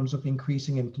in terms of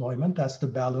increasing employment, that's the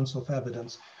balance of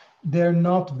evidence, they're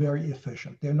not very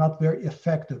efficient. They're not very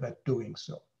effective at doing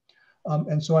so.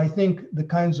 And so I think the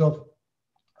kinds of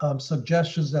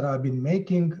suggestions that I've been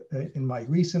making in my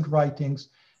recent writings,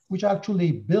 which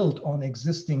actually build on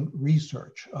existing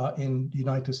research in the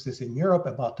United States and Europe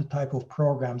about the type of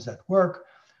programs that work,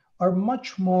 are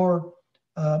much more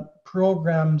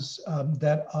programs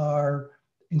that are,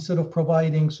 instead of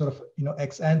providing sort of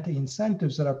ex ante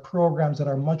incentives, that are programs that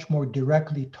are much more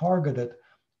directly targeted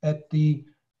at the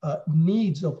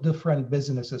needs of different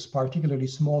businesses, particularly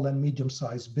small and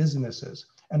medium-sized businesses,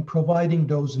 and providing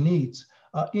those needs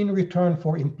in return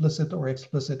for implicit or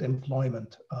explicit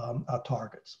employment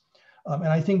targets. And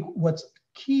I think what's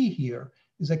key here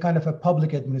is a kind of a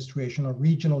public administration or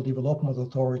regional development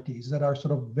authorities that are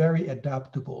sort of very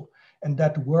adaptable and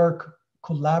that work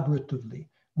collaboratively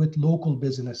with local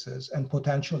businesses and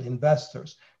potential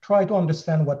investors, try to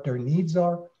understand what their needs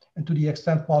are, and to the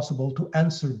extent possible to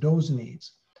answer those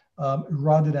needs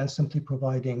rather than simply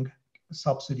providing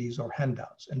subsidies or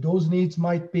handouts. And those needs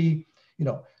might be,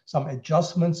 some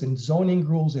adjustments in zoning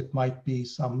rules. It might be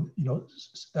some,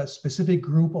 a specific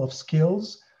group of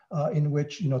skills in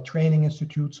which, training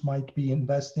institutes might be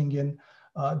investing in.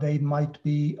 They might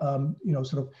be,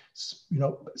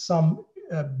 some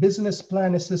business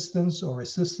plan assistance or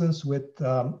assistance with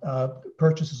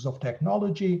purchases of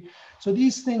technology. So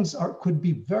these things could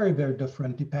be very, very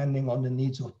different depending on the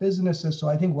needs of businesses. So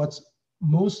I think what's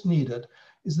most needed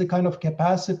is the kind of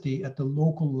capacity at the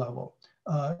local level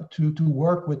to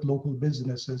work with local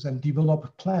businesses and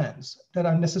develop plans that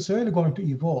are necessarily going to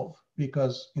evolve,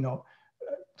 because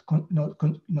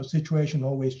situation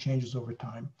always changes over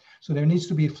time. So there needs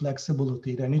to be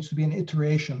flexibility. There needs to be an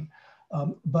iteration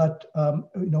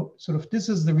Sort of this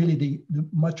is really the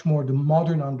much more the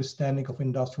modern understanding of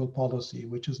industrial policy,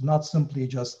 which is not simply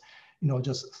just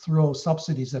throw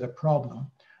subsidies at a problem,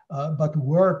 but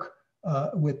work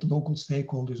with local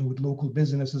stakeholders and with local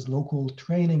businesses, local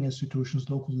training institutions,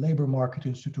 local labor market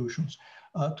institutions,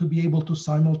 to be able to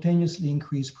simultaneously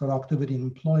increase productivity and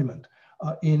employment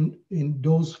in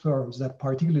those firms that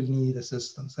particularly need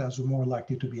assistance, as are more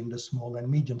likely to be in the small and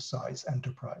medium-sized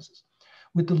enterprises.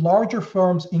 With the larger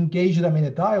firms, engage them in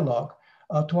a dialogue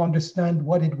to understand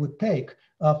what it would take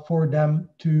for them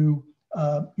to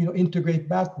integrate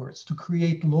backwards, to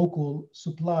create local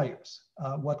suppliers,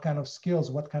 what kind of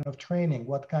skills, what kind of training,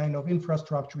 what kind of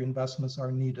infrastructure investments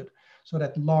are needed, so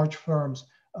that large firms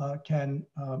can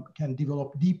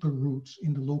develop deeper roots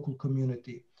in the local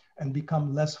community and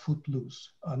become less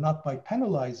footloose, not by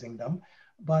penalizing them,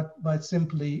 but by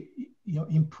simply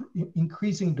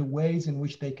increasing the ways in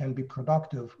which they can be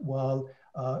productive while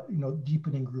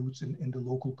deepening roots in the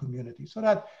local community. So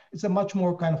that it's a much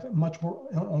more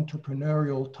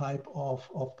entrepreneurial type of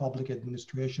public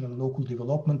administration and local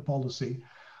development policy.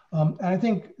 And I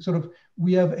think sort of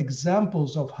we have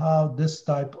examples of how this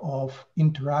type of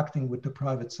interacting with the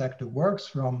private sector works,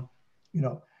 from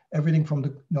everything from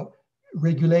the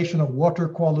regulation of water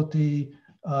quality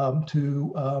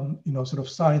to sort of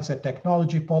science and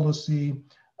technology policy.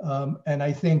 And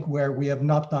I think where we have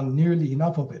not done nearly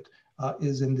enough of it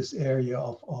is in this area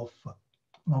of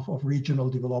regional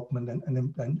development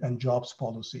and jobs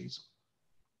policies.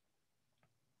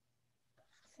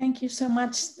 Thank you so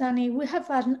much, Dani. We have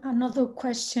another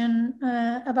question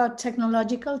about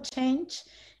technological change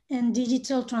and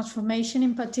digital transformation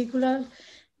in particular,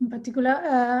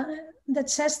 that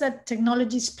says that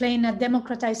technology is playing a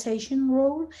democratization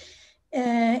role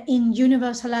in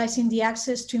universalizing the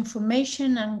access to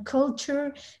information and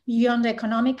culture beyond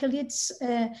economic elites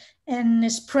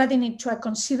and spreading it to a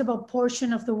considerable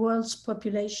portion of the world's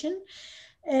population.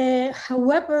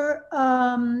 However,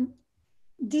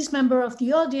 this member of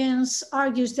the audience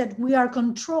argues that we are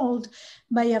controlled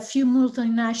by a few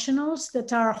multinationals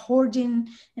that are hoarding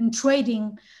and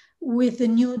trading with the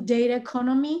new data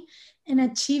economy and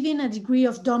achieving a degree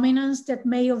of dominance that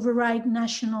may override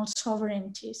national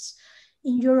sovereignties.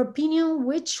 In your opinion,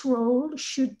 which role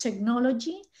should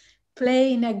technology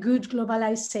play in a good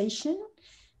globalization?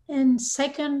 And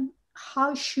second,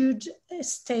 how should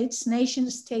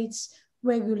nation states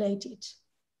regulate it?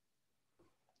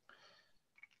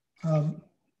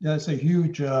 That's a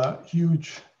huge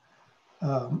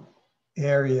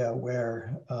area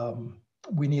where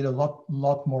we need a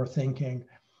lot more thinking.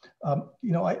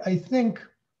 I think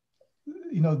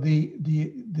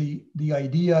the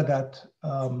idea that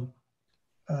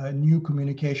new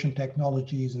communication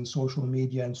technologies and social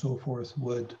media and so forth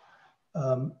would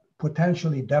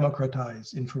potentially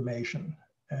democratize information,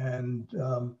 and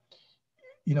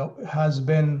has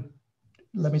been,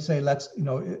 let me say, has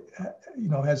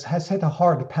hit a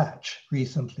hard patch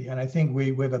recently. And I think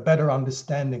we have a better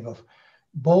understanding of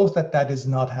both that is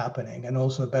not happening, and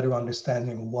also a better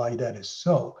understanding of why that is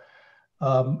so.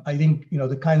 I think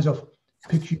the kinds of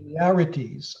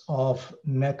peculiarities of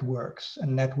networks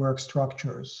and network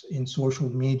structures in social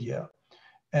media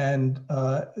and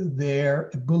their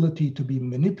ability to be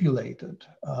manipulated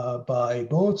by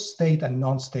both state and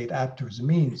non-state actors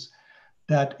means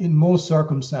that in most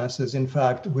circumstances, in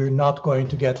fact, we're not going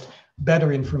to get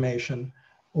better information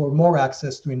or more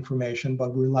access to information,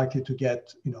 but we're likely to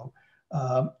get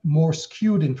more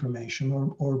skewed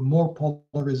information or more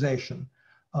polarization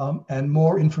and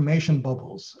more information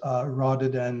bubbles rather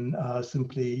than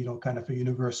simply kind of a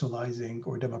universalizing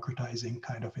or democratizing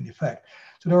kind of an effect.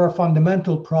 So there are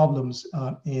fundamental problems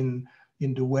in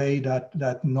the way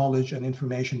that knowledge and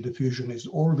information diffusion is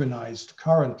organized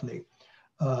currently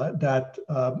that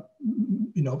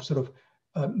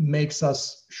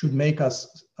should make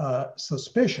us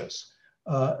suspicious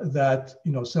that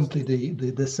simply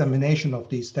the dissemination of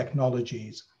these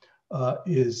technologies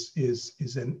is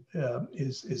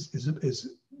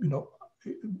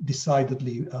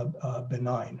decidedly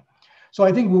benign. So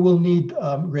I think we will need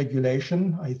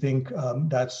regulation. I think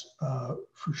that's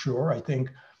for sure. I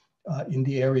think in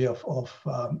the area of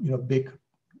big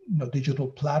digital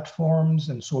platforms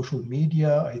and social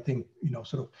media, I think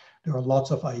there are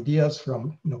lots of ideas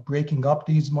from breaking up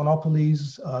these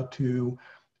monopolies to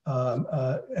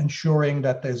ensuring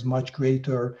that there's much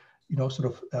greater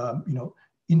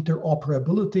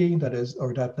interoperability, that is,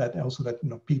 or that also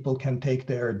that people can take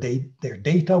their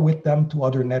data with them to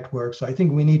other networks. So I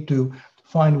think we need to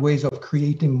find ways of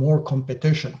creating more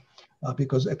competition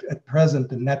because at present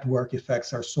the network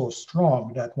effects are so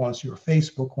strong that once you're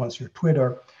Facebook, once you're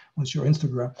Twitter, once you're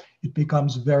Instagram, it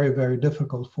becomes very, very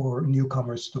difficult for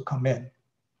newcomers to come in.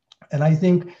 And I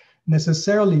think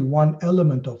necessarily one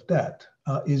element of that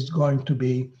is going to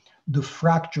be the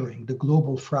fracturing, the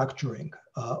global fracturing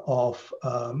of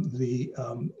the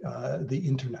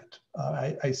internet.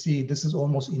 I see this is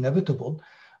almost inevitable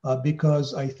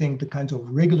because I think the kinds of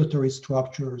regulatory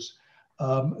structures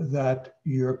that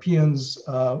Europeans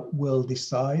will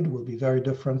decide will be very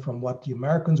different from what the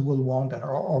Americans will want, and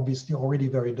are obviously already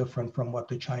very different from what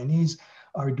the Chinese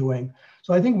are doing.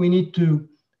 So I think we need to,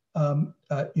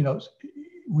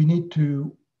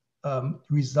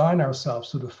 resign ourselves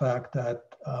to the fact that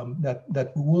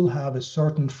that we will have a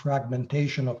certain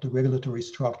fragmentation of the regulatory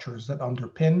structures that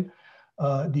underpin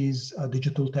these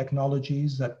digital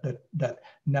technologies, that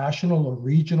national or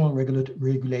regional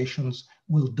regulations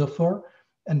will differ,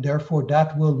 and therefore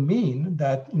that will mean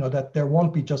that that there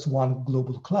won't be just one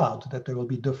global cloud, that there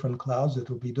will be different clouds, that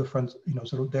will be different,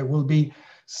 sort of there will be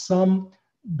some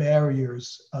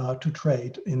barriers to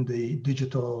trade in the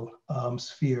digital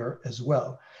sphere as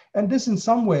well. And this in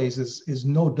some ways is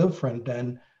no different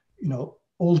than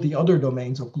all the other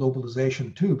domains of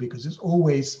globalization too, because it's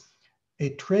always a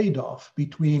trade-off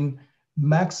between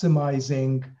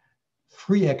maximizing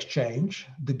free exchange,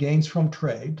 the gains from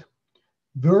trade,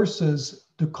 versus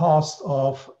the cost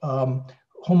of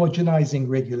homogenizing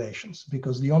regulations,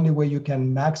 because the only way you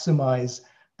can maximize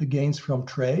the gains from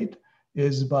trade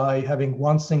is by having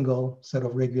one single set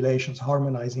of regulations,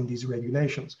 harmonizing these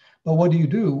regulations. But what do you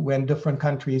do when different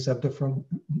countries have different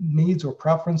needs or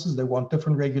preferences? They want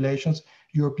different regulations.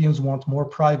 Europeans want more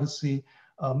privacy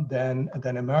than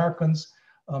Americans.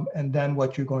 And then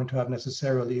what you're going to have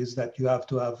necessarily is that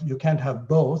you can't have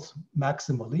both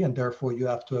maximally, and therefore you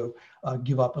have to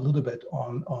give up a little bit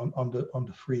on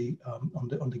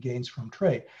the gains from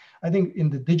trade. I think in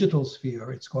the digital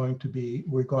sphere,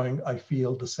 I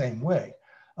feel the same way.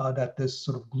 That this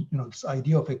sort of this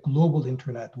idea of a global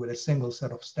internet with a single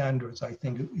set of standards, I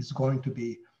think, is going to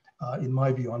be, in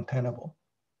my view, untenable.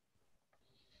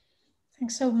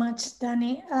 Thanks so much,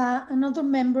 Dani. Another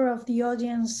member of the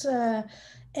audience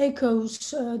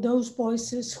echoes those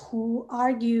voices who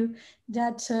argue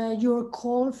that your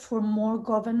call for more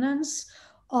governance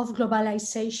of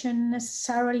globalization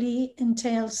necessarily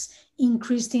entails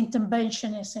increased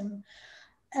interventionism.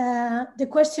 The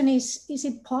question is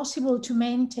it possible to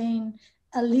maintain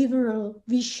a liberal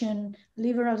vision,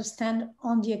 liberal stand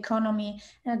on the economy,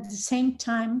 and at the same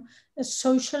time, a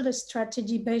social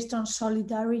strategy based on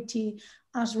solidarity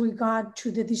as regard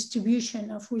to the distribution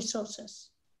of resources?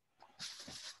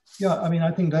 Yeah, I mean,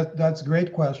 I think that's a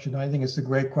great question. I think it's a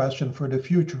great question for the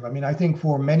future. I mean, I think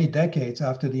for many decades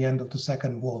after the end of the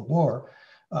Second World War,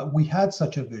 we had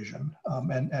such a vision,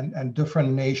 and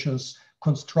different nations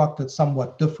constructed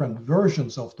somewhat different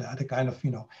versions of that, a kind of,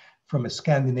 from a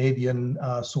Scandinavian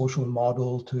social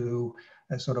model to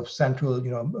a sort of central,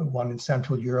 one in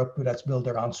Central Europe that's built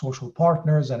around social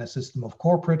partners and a system of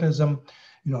corporatism,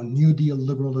 New Deal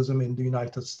liberalism in the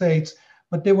United States.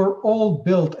 But they were all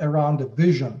built around a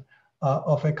vision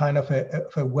of a kind of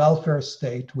a welfare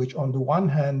state, which on the one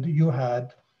hand, you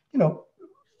had,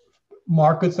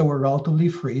 markets that were relatively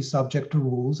free, subject to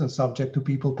rules and subject to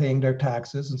people paying their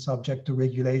taxes and subject to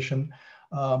regulation.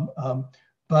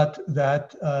 But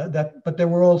there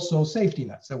were also safety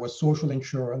nets. There was social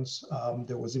insurance.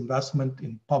 There was investment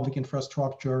in public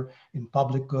infrastructure, in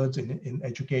public goods, in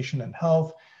education and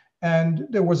health. And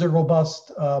there was a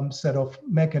robust set of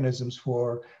mechanisms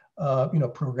for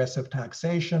progressive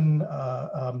taxation,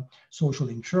 social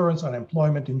insurance,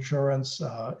 unemployment insurance,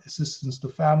 assistance to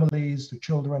families, to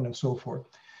children, and so forth.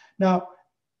 Now,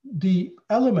 the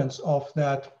elements of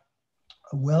that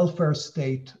welfare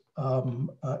state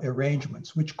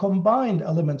arrangements, which combined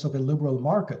elements of a liberal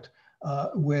market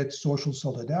with social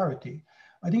solidarity,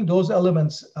 I think those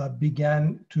elements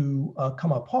began to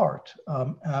come apart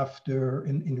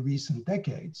in recent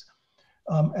decades.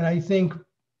 And I think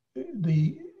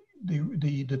the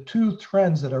two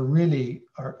trends that are really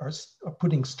are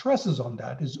putting stresses on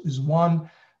that is one,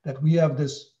 that we have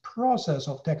this process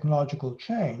of technological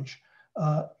change,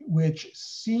 which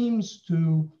seems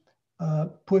to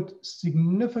put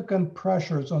significant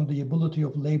pressures on the ability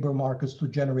of labor markets to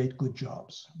generate good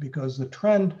jobs, because the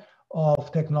trend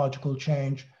of technological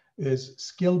change is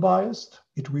skill biased.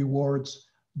 It rewards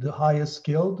the highest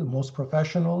skilled, the most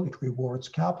professional. It rewards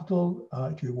capital.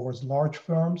 It rewards large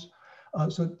firms.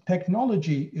 So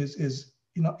technology is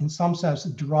in some sense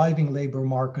driving labor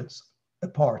markets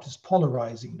apart, is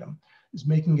polarizing them, is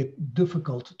making it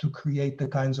difficult to create the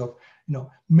kinds of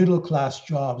middle class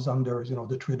jobs under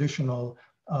the traditional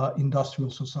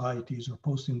industrial societies or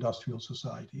post-industrial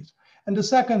societies. And the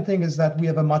second thing is that we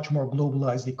have a much more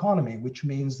globalized economy, which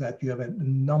means that you have a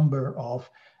number of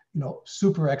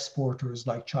super exporters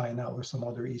like China or some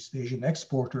other East Asian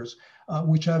exporters,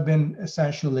 which have been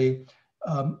essentially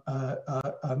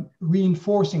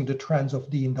reinforcing the trends of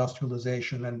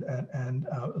deindustrialization and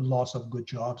loss of good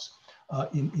jobs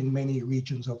in many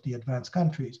regions of the advanced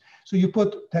countries. So you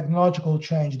put technological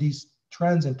change, these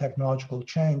trends in technological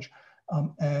change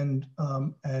and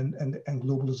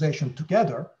globalization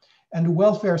together, and the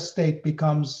welfare state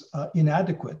becomes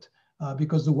inadequate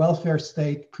because the welfare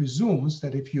state presumes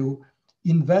that if you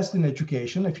invest in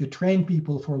education, if you train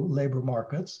people for labor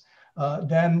markets,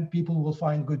 then people will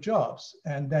find good jobs.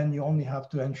 And then you only have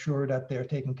to ensure that they're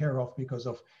taken care of because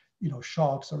of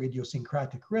shocks or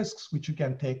idiosyncratic risks, which you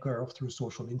can take care of through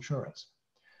social insurance.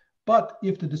 But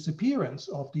if the disappearance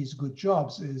of these good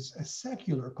jobs is a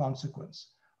secular consequence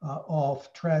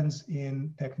of trends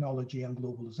in technology and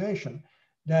globalization,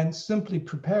 then simply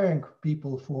preparing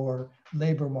people for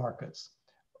labor markets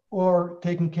or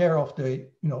taking care of the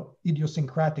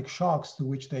idiosyncratic shocks to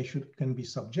which they can be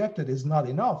subjected is not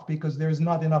enough, because there's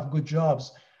not enough good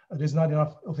jobs. There's not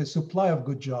enough of a supply of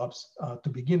good jobs to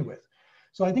begin with.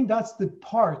 So I think that's the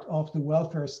part of the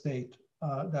welfare state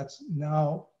that's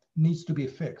now needs to be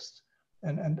fixed.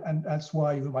 And that's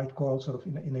why you might call sort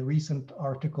of in a recent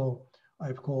article,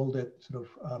 I've called it sort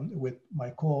of with my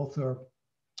co-author,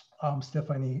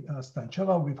 Stephanie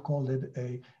Stancheva, we've called it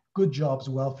a good jobs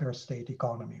welfare state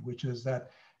economy, which is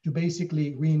that you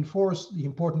basically reinforce the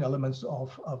important elements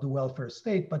of the welfare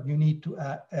state, but you need to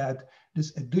add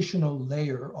this additional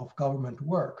layer of government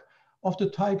work of the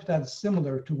type that's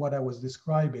similar to what I was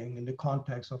describing in the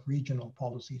context of regional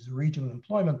policies, regional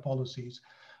employment policies,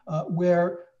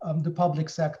 where the public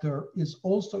sector is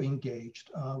also engaged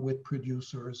with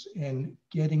producers in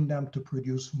getting them to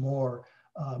produce more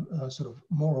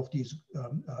more of these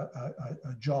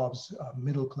jobs,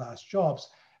 middle-class jobs,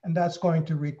 and that's going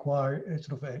to require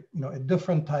a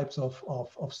different types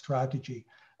of strategy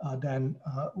than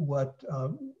what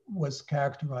was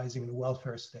characterizing the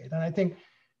welfare state. And I think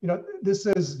this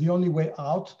is the only way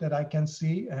out that I can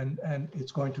see, and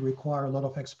it's going to require a lot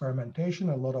of experimentation,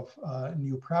 a lot of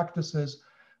new practices,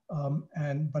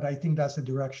 but I think that's the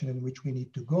direction in which we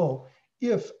need to go.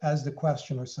 If, as the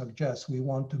questioner suggests, we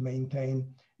want to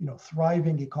maintain,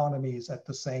 thriving economies at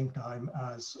the same time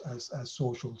as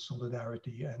social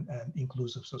solidarity and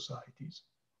inclusive societies.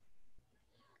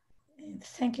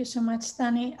 Thank you so much,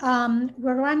 Dani.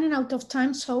 We're running out of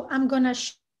time, so I'm gonna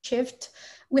shift.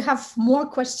 We have more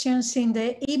questions in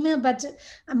the email, but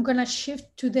I'm gonna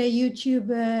shift to the YouTube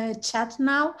chat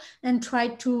now and try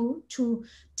to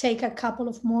take a couple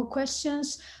of more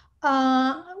questions.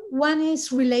 One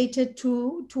is related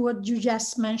to what you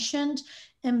just mentioned,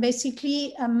 and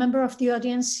basically a member of the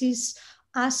audience is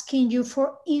asking you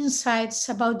for insights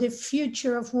about the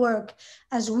future of work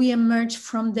as we emerge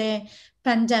from the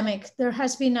pandemic. There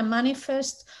has been a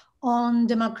manifest on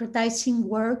democratizing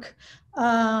work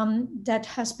that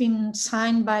has been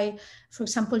signed by, for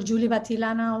example, Julie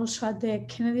Batilana, also at the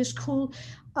Kennedy School.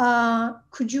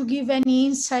 Could you give any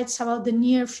insights about the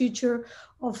near future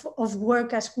of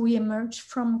work as we emerge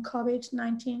from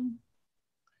COVID-19?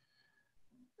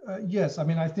 Yes, I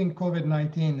mean, I think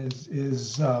COVID-19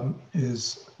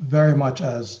 is very much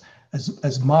as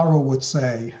Mauro would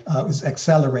say, is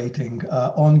accelerating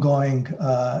ongoing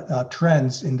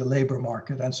trends in the labor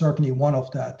market, and certainly one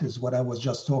of that is what I was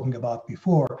just talking about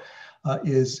before,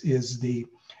 is the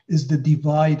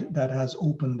divide that has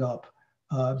opened up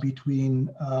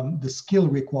between the skill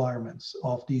requirements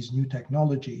of these new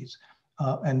technologies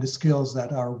and the skills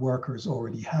that our workers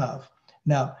already have.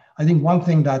 Now, I think one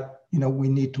thing that we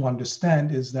need to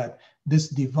understand is that this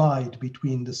divide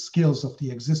between the skills of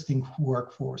the existing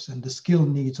workforce and the skill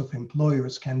needs of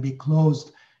employers can be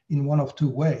closed in one of two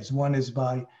ways. One is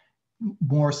by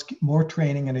more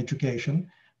training and education,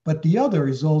 but the other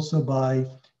is also by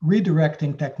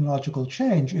redirecting technological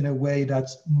change in a way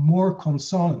that's more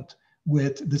consonant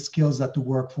with the skills that the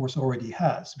workforce already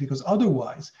has, because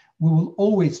otherwise we will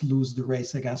always lose the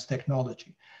race against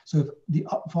technology. So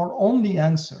if our only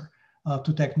answer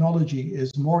to technology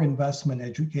is more investment,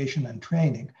 education, and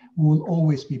training, we will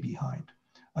always be behind.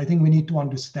 I think we need to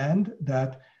understand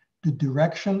that the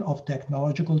direction of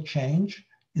technological change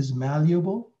is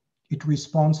malleable. It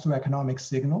responds to economic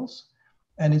signals,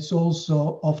 and it's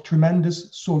also of tremendous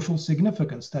social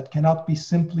significance that cannot be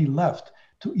simply left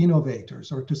to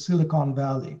innovators or to Silicon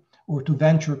Valley or to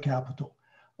venture capital,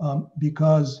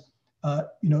 because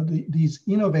these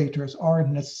innovators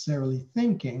aren't necessarily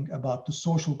thinking about the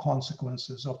social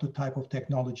consequences of the type of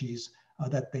technologies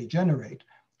that they generate.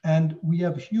 And we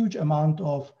have a huge amount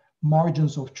of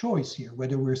margins of choice here,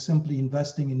 whether we're simply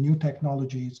investing in new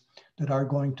technologies that are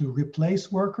going to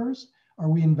replace workers, or are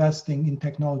we investing in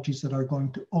technologies that are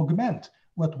going to augment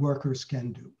what workers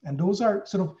can do. And those are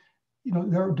sort of,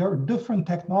 there are different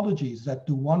technologies that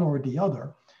do one or the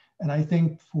other. And I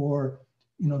think for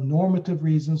normative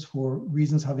reasons, for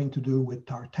reasons having to do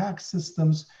with our tax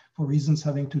systems, for reasons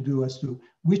having to do as to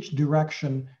which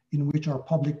direction in which our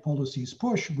public policies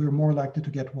push, we're more likely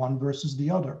to get one versus the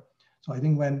other. So I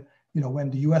think when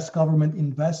the US government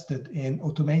invested in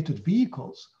automated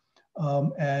vehicles,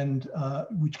 and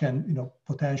which can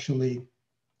potentially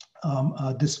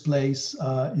displace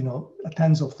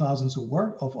tens of thousands of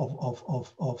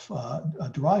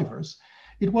drivers,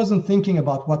 it wasn't thinking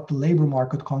about what the labor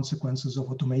market consequences of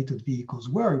automated vehicles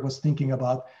were. It was thinking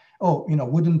about,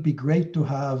 wouldn't it be great to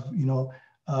have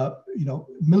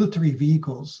military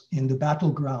vehicles in the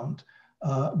battleground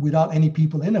without any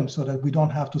people in them, so that we don't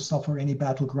have to suffer any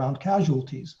battleground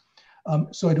casualties.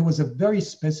 So it was a very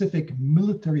specific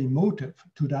military motive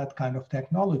to that kind of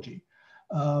technology.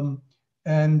 But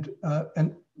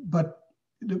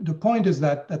the point is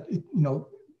that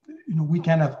we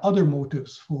can have other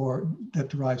motives for that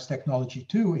drives technology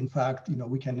too. In fact,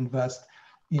 we can invest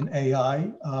in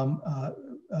AI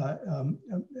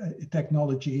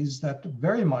technologies that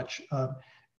very much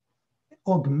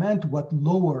augment what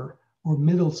lower or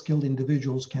middle skilled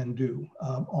individuals can do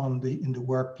in the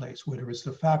workplace, whether it's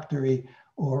the factory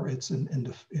or it's in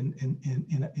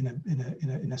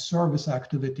a service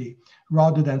activity,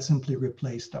 rather than simply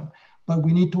replace them. But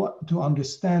we need to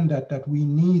understand that we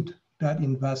need that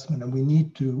investment, and we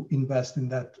need to invest in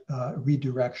that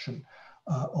redirection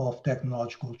of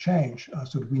technological change.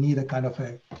 So that we need a kind of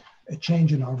a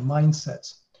change in our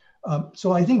mindsets.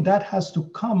 So I think that has to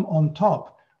come on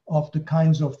top of the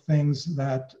kinds of things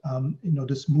that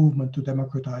this movement to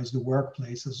democratize the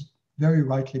workplace has very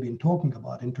rightly been talking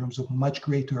about, in terms of much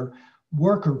greater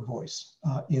worker voice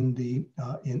in the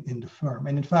firm.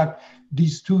 And in fact,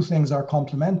 these two things are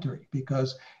complementary,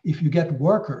 because if you get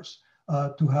workers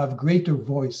to have greater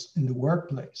voice in the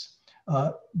workplace,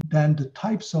 then the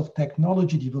types of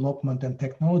technology development and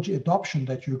technology adoption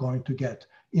that you're going to get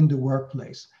in the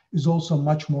workplace is also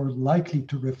much more likely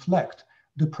to reflect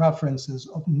the preferences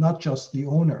of not just the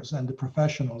owners and the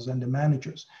professionals and the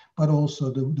managers, but also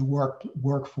the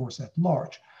workforce at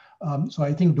large. So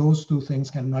I think those two things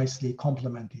can nicely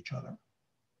complement each other.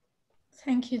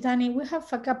 Thank you, Dani. We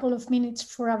have a couple of minutes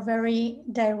for a very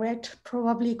direct,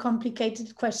 probably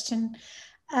complicated question.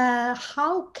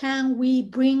 How can we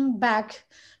bring back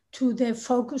to the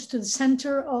focus, to the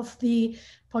center of the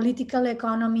political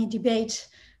economy debate,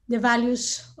 the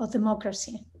values of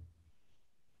democracy?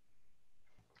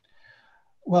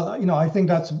 Well, I think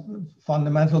that's a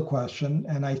fundamental question.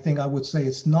 And I think I would say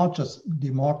it's not just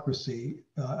democracy.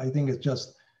 I think it's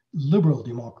just liberal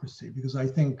democracy, because I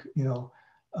think,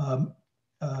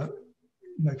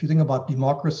 if you think about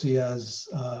democracy as,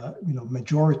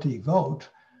 majority vote,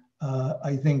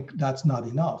 I think that's not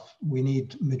enough. We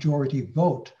need majority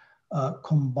vote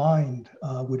combined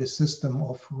with a system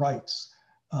of rights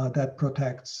that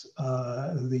protects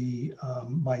the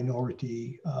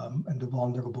minority and the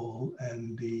vulnerable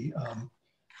and the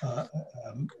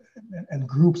and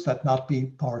groups that not be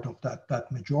part of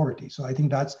that majority. So I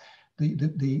think that's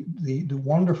the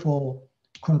wonderful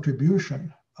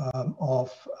contribution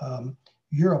of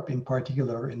Europe in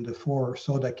particular in the 4 or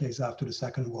so decades after the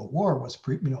Second World War was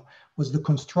the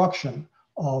construction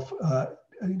of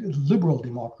liberal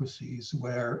democracies,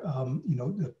 where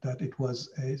that it was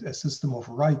a system of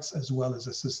rights as well as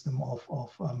a system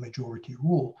of majority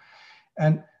rule.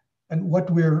 And what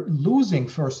we're losing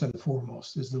first and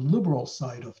foremost is the liberal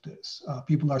side of this.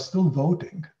 People are still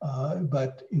voting,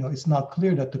 but it's not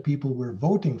clear that the people we're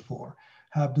voting for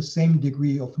have the same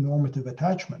degree of normative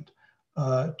attachment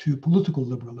to political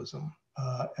liberalism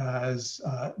as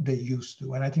they used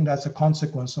to. And I think that's a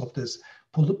consequence of this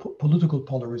political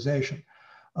polarization.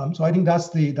 So I think that's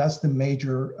the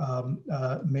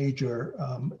major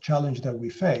challenge that we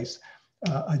face.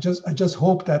 I just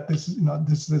hope that this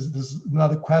is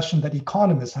not a question that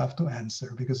economists have to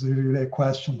answer, because it's really a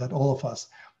question that all of us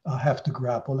have to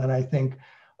grapple. And I think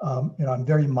I'm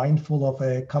very mindful of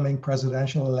a coming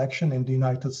presidential election in the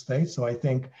United States. So I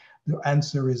think the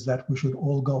answer is that we should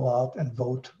all go out and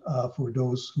vote for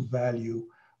those who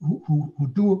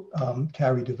do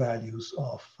carry the values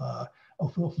of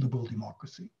liberal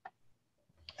democracy,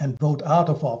 and vote out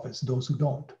of office those who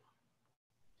don't.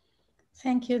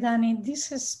 Thank you, Dani. This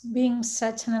has been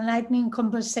such an enlightening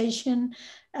conversation,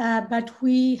 but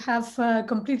we have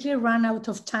completely run out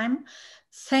of time.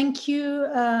 Thank you,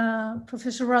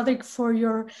 Professor Rodrik, for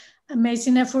your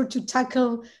amazing effort to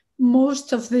tackle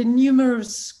most of the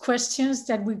numerous questions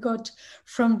that we got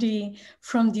from the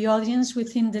audience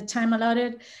within the time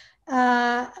allotted.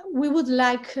 We would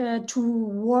like to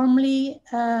warmly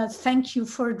thank you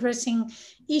for addressing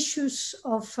issues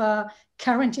of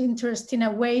current interest in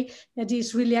a way that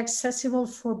is really accessible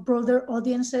for broader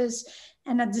audiences,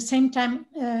 and at the same time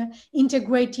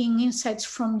integrating insights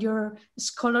from your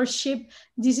scholarship.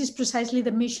 This is precisely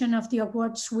the mission of the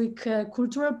Awards Week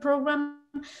cultural program.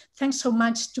 Thanks so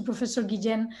much to Professor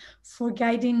Guillén for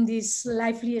guiding this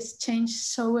lively exchange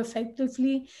so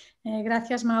effectively.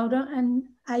 Gracias, Mauro, and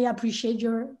I appreciate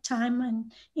your time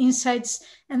and insights.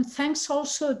 And thanks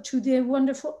also to the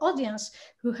wonderful audience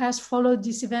who has followed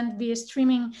this event via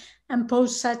streaming and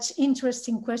posed such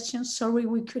interesting questions. Sorry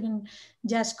we couldn't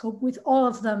just cope with all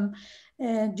of them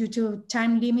due to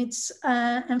time limits.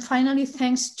 And finally,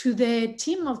 thanks to the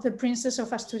team of the Princess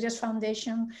of Asturias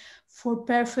Foundation for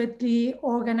perfectly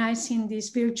organizing this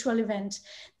virtual event.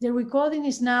 The recording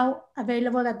is now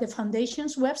available at the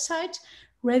Foundation's website,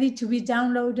 ready to be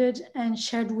downloaded and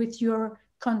shared with your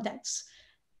contacts.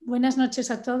 Buenas noches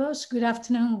a todos. Good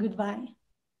afternoon. Goodbye.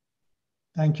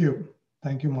 Thank you.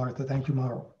 Thank you, Marta. Thank you,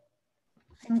 Mauro.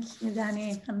 Thank you,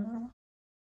 Dani and Mauro.